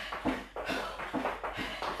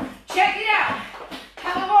 check it out.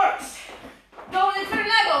 How it works. Go different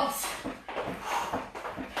levels.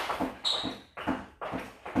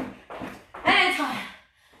 And time.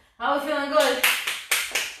 Are we feeling good?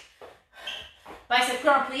 Bicep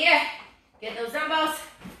curl plie. Get those dumbbells.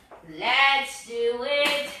 Let's do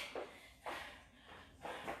it.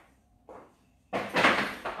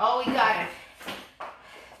 Oh, we got it.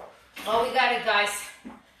 Oh, we got it, guys.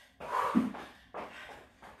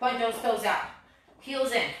 Point those toes out.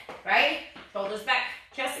 Heels in, right? Shoulders back.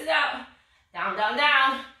 Chest is out. Down, down,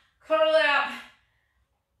 down. Curl it up.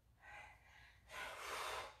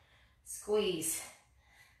 Squeeze.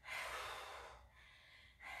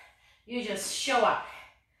 You just show up.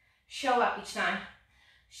 Show up each time.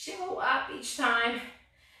 Show up each time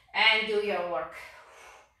and do your work.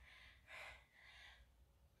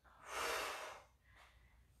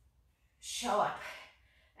 Show up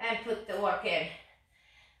and put the work in.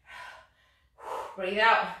 Breathe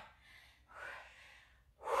out.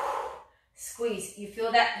 Squeeze. You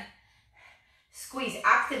feel that? Squeeze.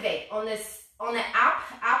 Activate on this, on the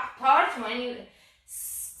up part. When you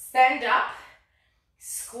stand up,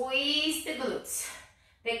 squeeze the glutes.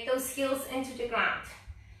 Take those heels into the ground.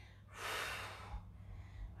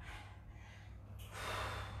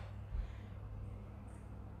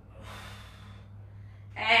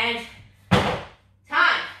 And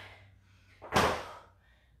time.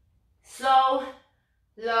 Slow,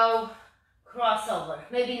 low, crossover.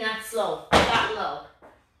 Maybe not slow, not low.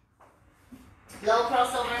 Low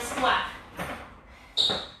crossover squat.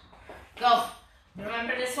 Go.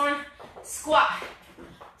 Remember this one? Squat.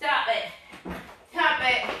 Tap it. Tap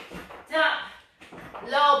it. Tap.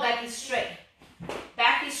 Low, back is straight.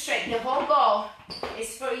 Back is straight. The whole goal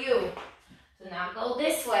is for you to now go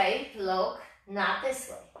this way. Look, not this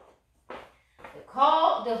way.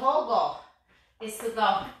 The whole goal is to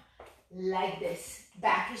go like this.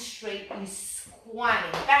 Back is straight. You're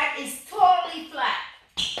squatting. Back is totally flat.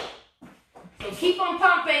 So keep on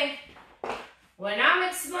pumping. When I'm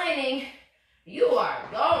explaining, you are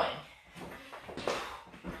going.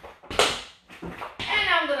 And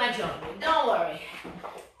I'm gonna join you. Don't worry.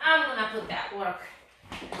 I'm gonna put that work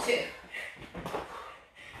too.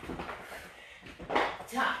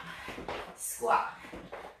 Tap, squat,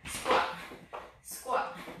 squat,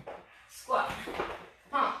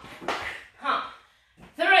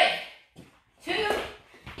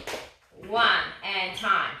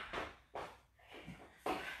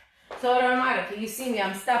 see me,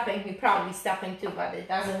 I'm stopping. You're probably stopping too, but it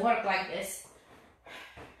doesn't work like this.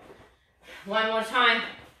 One more time.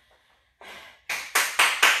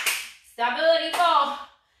 Stability ball.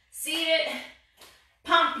 Seated.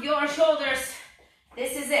 Pump your shoulders.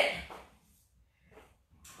 This is it.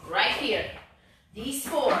 Right here. These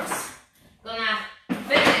fours. Gonna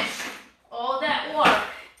finish all that work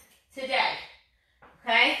today.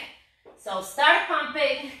 Okay? So start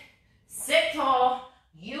pumping. Sit tall.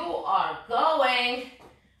 You are going.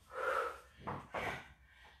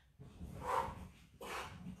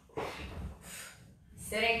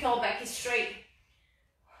 Sitting tall, back is straight.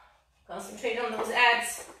 Concentrate on those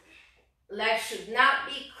abs. Legs should not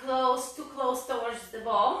be too close towards the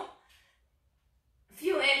ball. A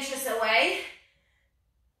few inches away.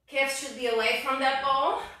 Calves should be away from that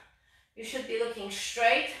ball. You should be looking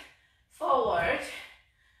straight forward.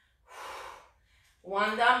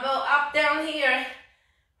 One dumbbell up, down here.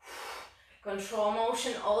 Control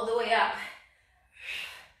motion all the way up.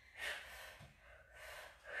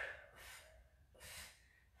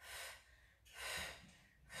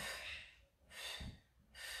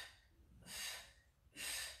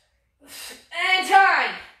 And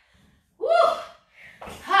time. Woo!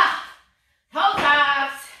 Ha! Toe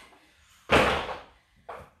taps.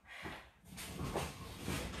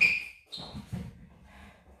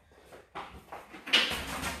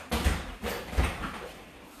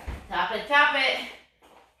 Tap it, tap it.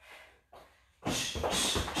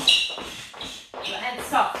 Your hands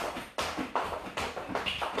soft.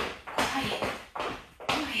 Quiet,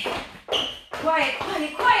 quiet, quiet,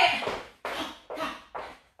 quiet, quiet.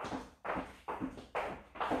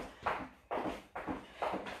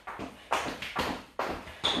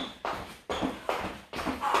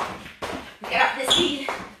 Get up this speed.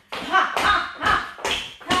 Ha, ha, ha.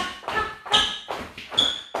 Ha, ha, ha.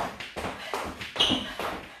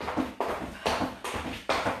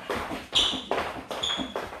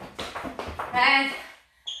 And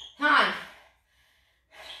time.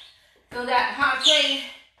 Feel that heart rate.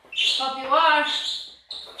 Hope you are.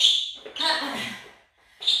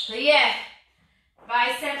 So yeah,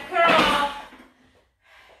 bicep curl.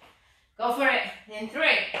 Go for it. In 3,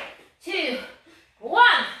 2,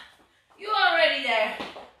 1. You are already there.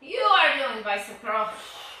 You are doing bicep curl.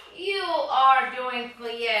 You are doing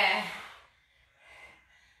plie.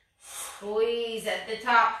 Squeeze at the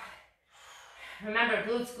top. Remember,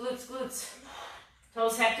 glutes, glutes, glutes.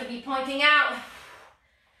 Toes have to be pointing out.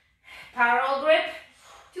 Parallel grip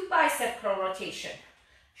to bicep curl rotation.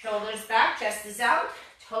 Shoulders back, chest is out,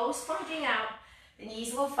 toes pointing out. The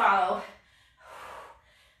knees will follow.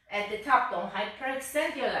 At the top, don't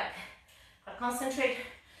hyperextend your leg, but concentrate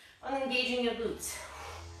on engaging your glutes.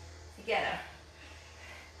 Together.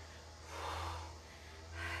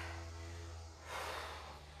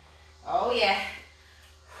 Oh yeah.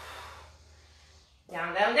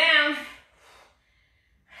 Down, down, down.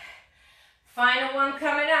 Final one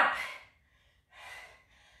coming up.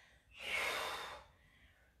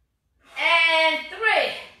 And 3,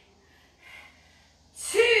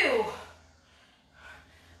 2,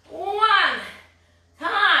 1.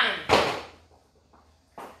 Time.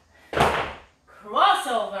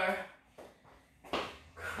 Crossover.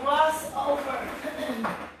 Crossover.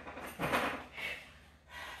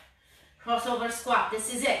 Crossover squat.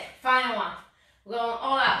 This is it. Final one. We're going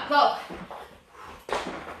all out. Go.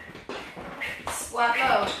 Squat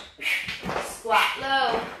low. Squat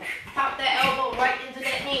low. Pop that elbow right into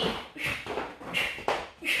that knee.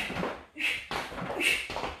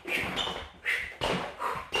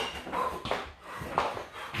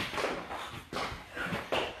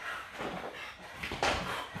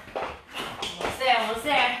 Almost there, almost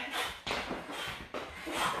there.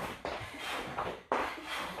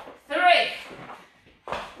 3,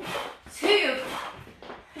 2,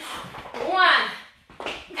 1,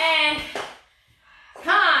 and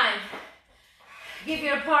time. Give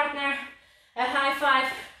your partner a high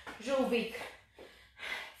five. Żółwik.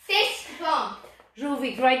 Fist bump.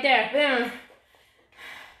 Żółwik right there. Boom.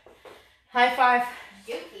 High five.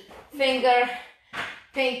 Finger,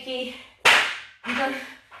 pinky,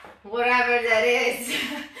 whatever that is.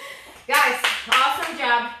 Guys, awesome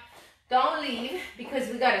job. Don't leave because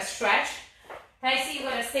we gotta stretch. Tyson, you're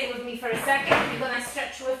gonna stay with me for a second. You're gonna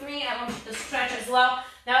stretch with me. I want you to stretch as well.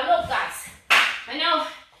 Now look, guys. I know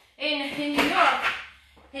in New York,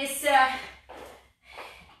 it's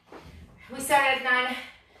we start at 9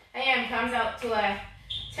 a.m. comes out to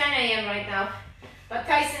 10 a.m. right now. But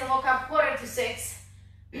Tyson woke up 5:45.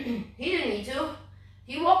 He didn't need to.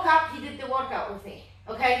 He woke up, he did the workout with me.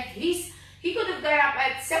 Okay? He could have got up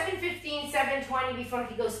at 7:15, 7:20 before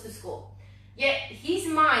he goes to school. Yet his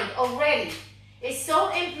mind already is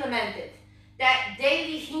so implemented that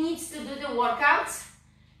daily he needs to do the workouts,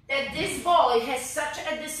 that this boy has such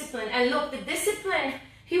a discipline. And look, the discipline,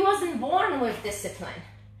 he wasn't born with discipline.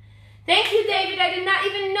 Thank you, David. I did not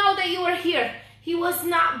even know that you were here. He was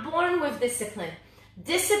not born with discipline.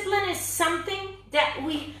 Discipline is something that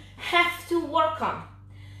we have to work on.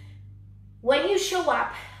 When you show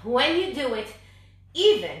up, when you do it,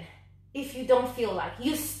 even if you don't feel like,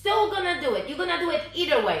 you're still gonna do it. You're gonna do it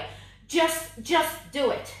either way. Just do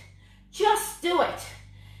it. Just do it.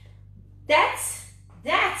 That's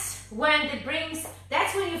when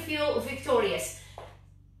that's when you feel victorious.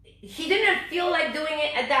 He didn't feel like doing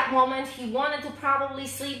it at that moment. He wanted to probably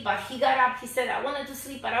sleep, but he got up. He said, I wanted to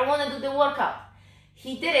sleep, but I want to do the workout.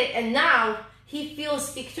 He did it, and now he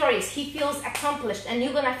feels victorious. He feels accomplished, and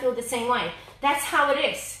you're going to feel the same way. That's how it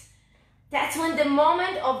is. That's when the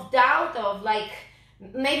moment of doubt, of like,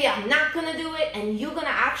 maybe I'm not going to do it, and you're going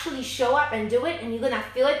to actually show up and do it, and you're going to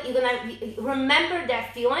feel it. You're going to remember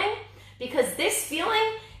that feeling, because this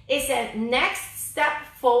feeling is a next step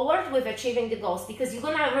forward with achieving the goals, because you're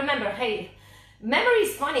gonna remember, hey, memory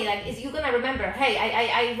is funny, like you're gonna remember, hey,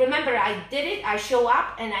 I remember I did it, I show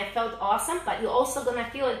up and I felt awesome, but you're also gonna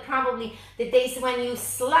feel it probably the days when you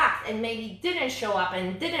slacked and maybe didn't show up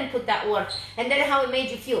and didn't put that work, and then how it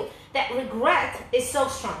made you feel. That regret is so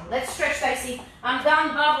strong. Let's stretch, Dicey. I'm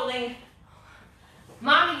done bubbling.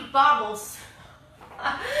 Mommy bobbles.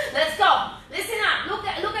 Let's go. Listen up. Look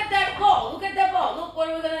at that ball. Look at that ball. Look what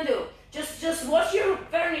we're gonna do. Just watch your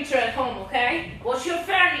furniture at home, okay? Watch your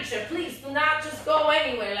furniture. Please do not just go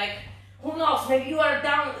anywhere. Like, who knows? Maybe you are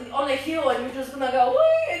down on a hill and you're just gonna go,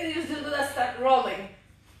 whee, and you're just gonna start rolling.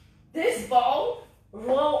 This ball,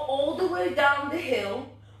 roll all the way down the hill,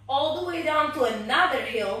 all the way down to another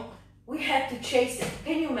hill. We had to chase it.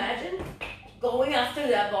 Can you imagine going after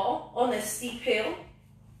that ball on a steep hill?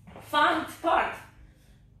 Fun part.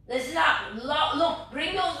 Listen up. Look,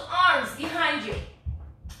 bring those arms behind you.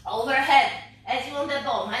 Overhead, as you on the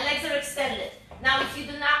ball. My legs are extended. Now, if you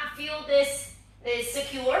do not feel this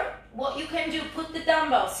secure, what you can do, put the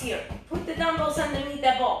dumbbells here. Put the dumbbells underneath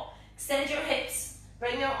the ball. Extend your hips.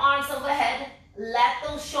 Bring your arms overhead. Let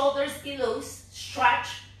those shoulders be loose. Stretch.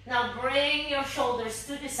 Now, bring your shoulders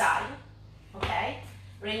to the side. Okay?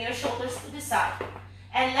 Bring your shoulders to the side.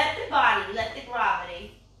 And let the body, let the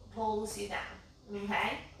gravity pulls you down.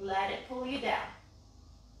 Okay? Let it pull you down.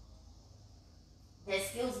 This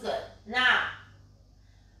feels good. Now,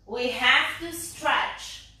 we have to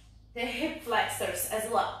stretch the hip flexors as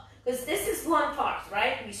well, because this is one part,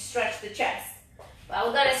 right? We stretch the chest. But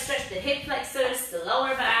we gotta stretch the hip flexors, the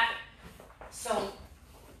lower back. So,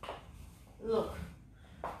 look.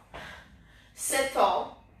 Sit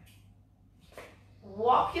tall.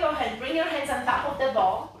 Walk your hand, bring your hands on top of the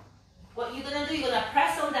ball. What you're gonna do, you're gonna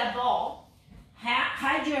press on that ball.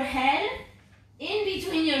 Hide your head in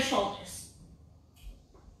between your shoulders.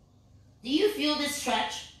 Do you feel this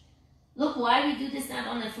stretch? Look, why we do this not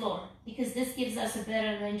on the floor? Because this gives us a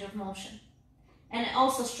better range of motion. And it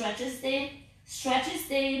also stretches your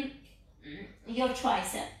tricep,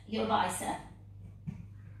 your bicep.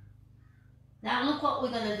 Now look what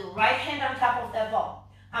we're gonna do. Right hand on top of that ball.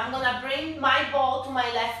 I'm gonna bring my ball to my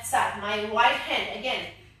left side. My right hand,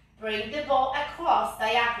 again, bring the ball across,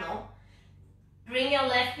 diagonal. Bring your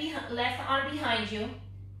left arm behind you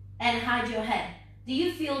and hide your head. Do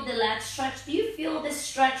you feel the lat stretch? Do you feel the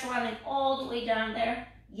stretch running all the way down there?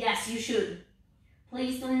 Yes, you should.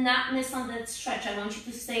 Please do not miss on that stretch. I want you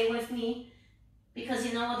to stay with me, because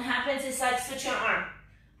you know what happens is like switch your arm.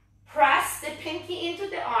 Press the pinky into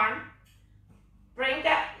the arm. Bring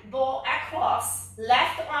that ball across.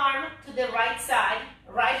 Left arm to the right side.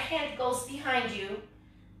 Right hand goes behind you.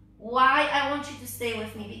 Why I want you to stay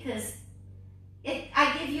with me? Because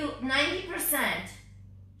I give you 90%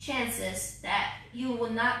 chances that you will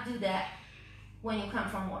not do that when you come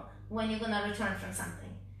from work, when you're gonna return from something.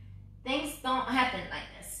 Things don't happen like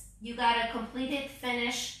this. You gotta complete it,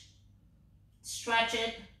 finish, stretch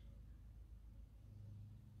it.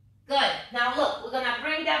 Good. Now look, we're gonna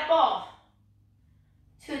bring that ball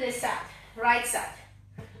to the side, right side.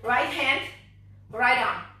 Right hand, right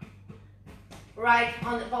arm. Right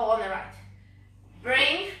on the ball on the right.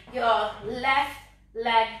 Bring your left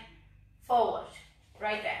leg forward.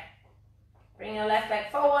 Right there. Bring your left leg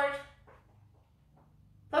forward.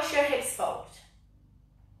 Push your hips forward.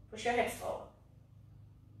 Push your hips forward.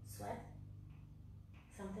 Sweat?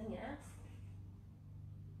 Something, yes?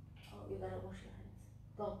 Oh, you gotta wash your hands.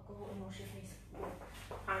 Go and wash your face.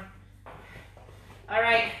 Fine. All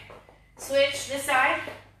right. Switch this side.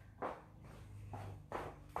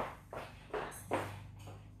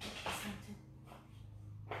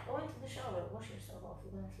 Go into the shower. Wash your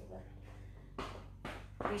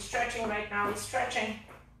stretching right now. We're stretching.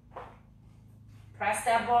 Press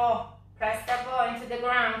that ball into the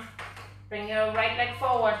ground. Bring your right leg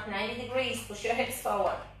forward, 90 degrees. Push your hips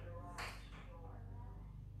forward.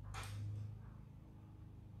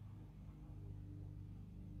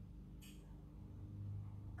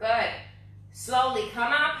 Good. Slowly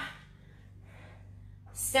come up.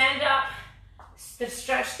 Stand up.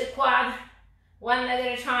 Stretch the quad. One leg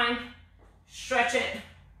at a time. Stretch it.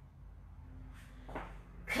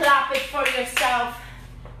 Clap it for yourself.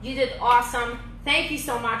 You did awesome. Thank you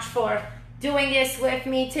so much for doing this with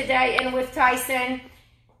me today and with Tyson.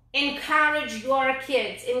 Encourage your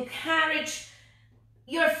kids. Encourage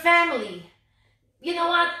your family. You know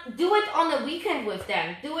what? Do it on the weekend with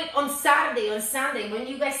them. Do it on Saturday or Sunday when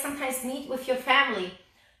you guys sometimes meet with your family.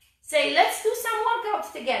 Say, let's do some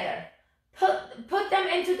workouts together. Put them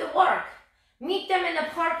into the work. Meet them in the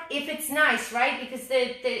park if it's nice, right? Because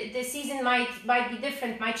the season might be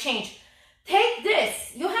different, might change. Take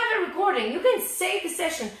this. You have a recording. You can save the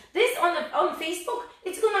session. This on Facebook,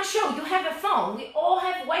 it's gonna show. You have a phone. We all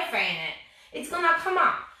have Wi-Fi in it. It's gonna come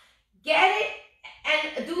up. Get it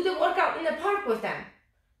and do the workout in the park with them.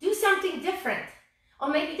 Do something different. Or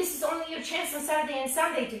maybe this is only your chance on Saturday and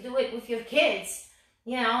Sunday to do it with your kids.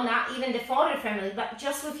 You know, not even the father family, but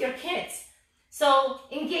just with your kids. So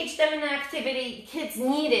engage them in an activity. Kids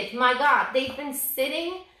need it. My God, they've been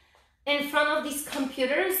sitting in front of these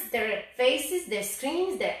computers, their faces, their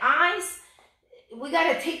screens, their eyes. We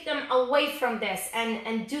got to take them away from this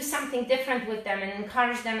and do something different with them and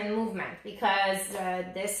encourage them in movement, because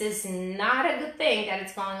this is not a good thing that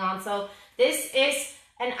it's going on. So this is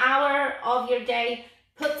an hour of your day.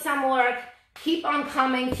 Put some work. Keep on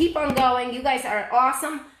coming. Keep on going. You guys are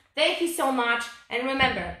awesome. Thank you so much. And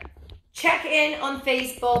remember, check in on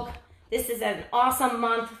Facebook. This is an awesome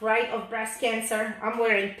month, right, of breast cancer. I'm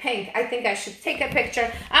wearing pink. I think I should take a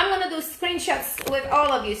picture. I'm going to do screenshots with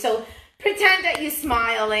all of you. So pretend that you're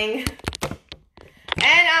smiling.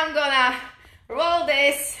 And I'm going to roll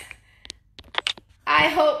this. I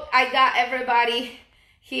hope I got everybody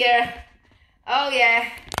here. Oh, yeah.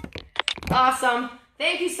 Awesome.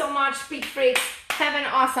 Thank you so much, Peak Freaks. Have an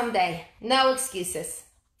awesome day. No excuses.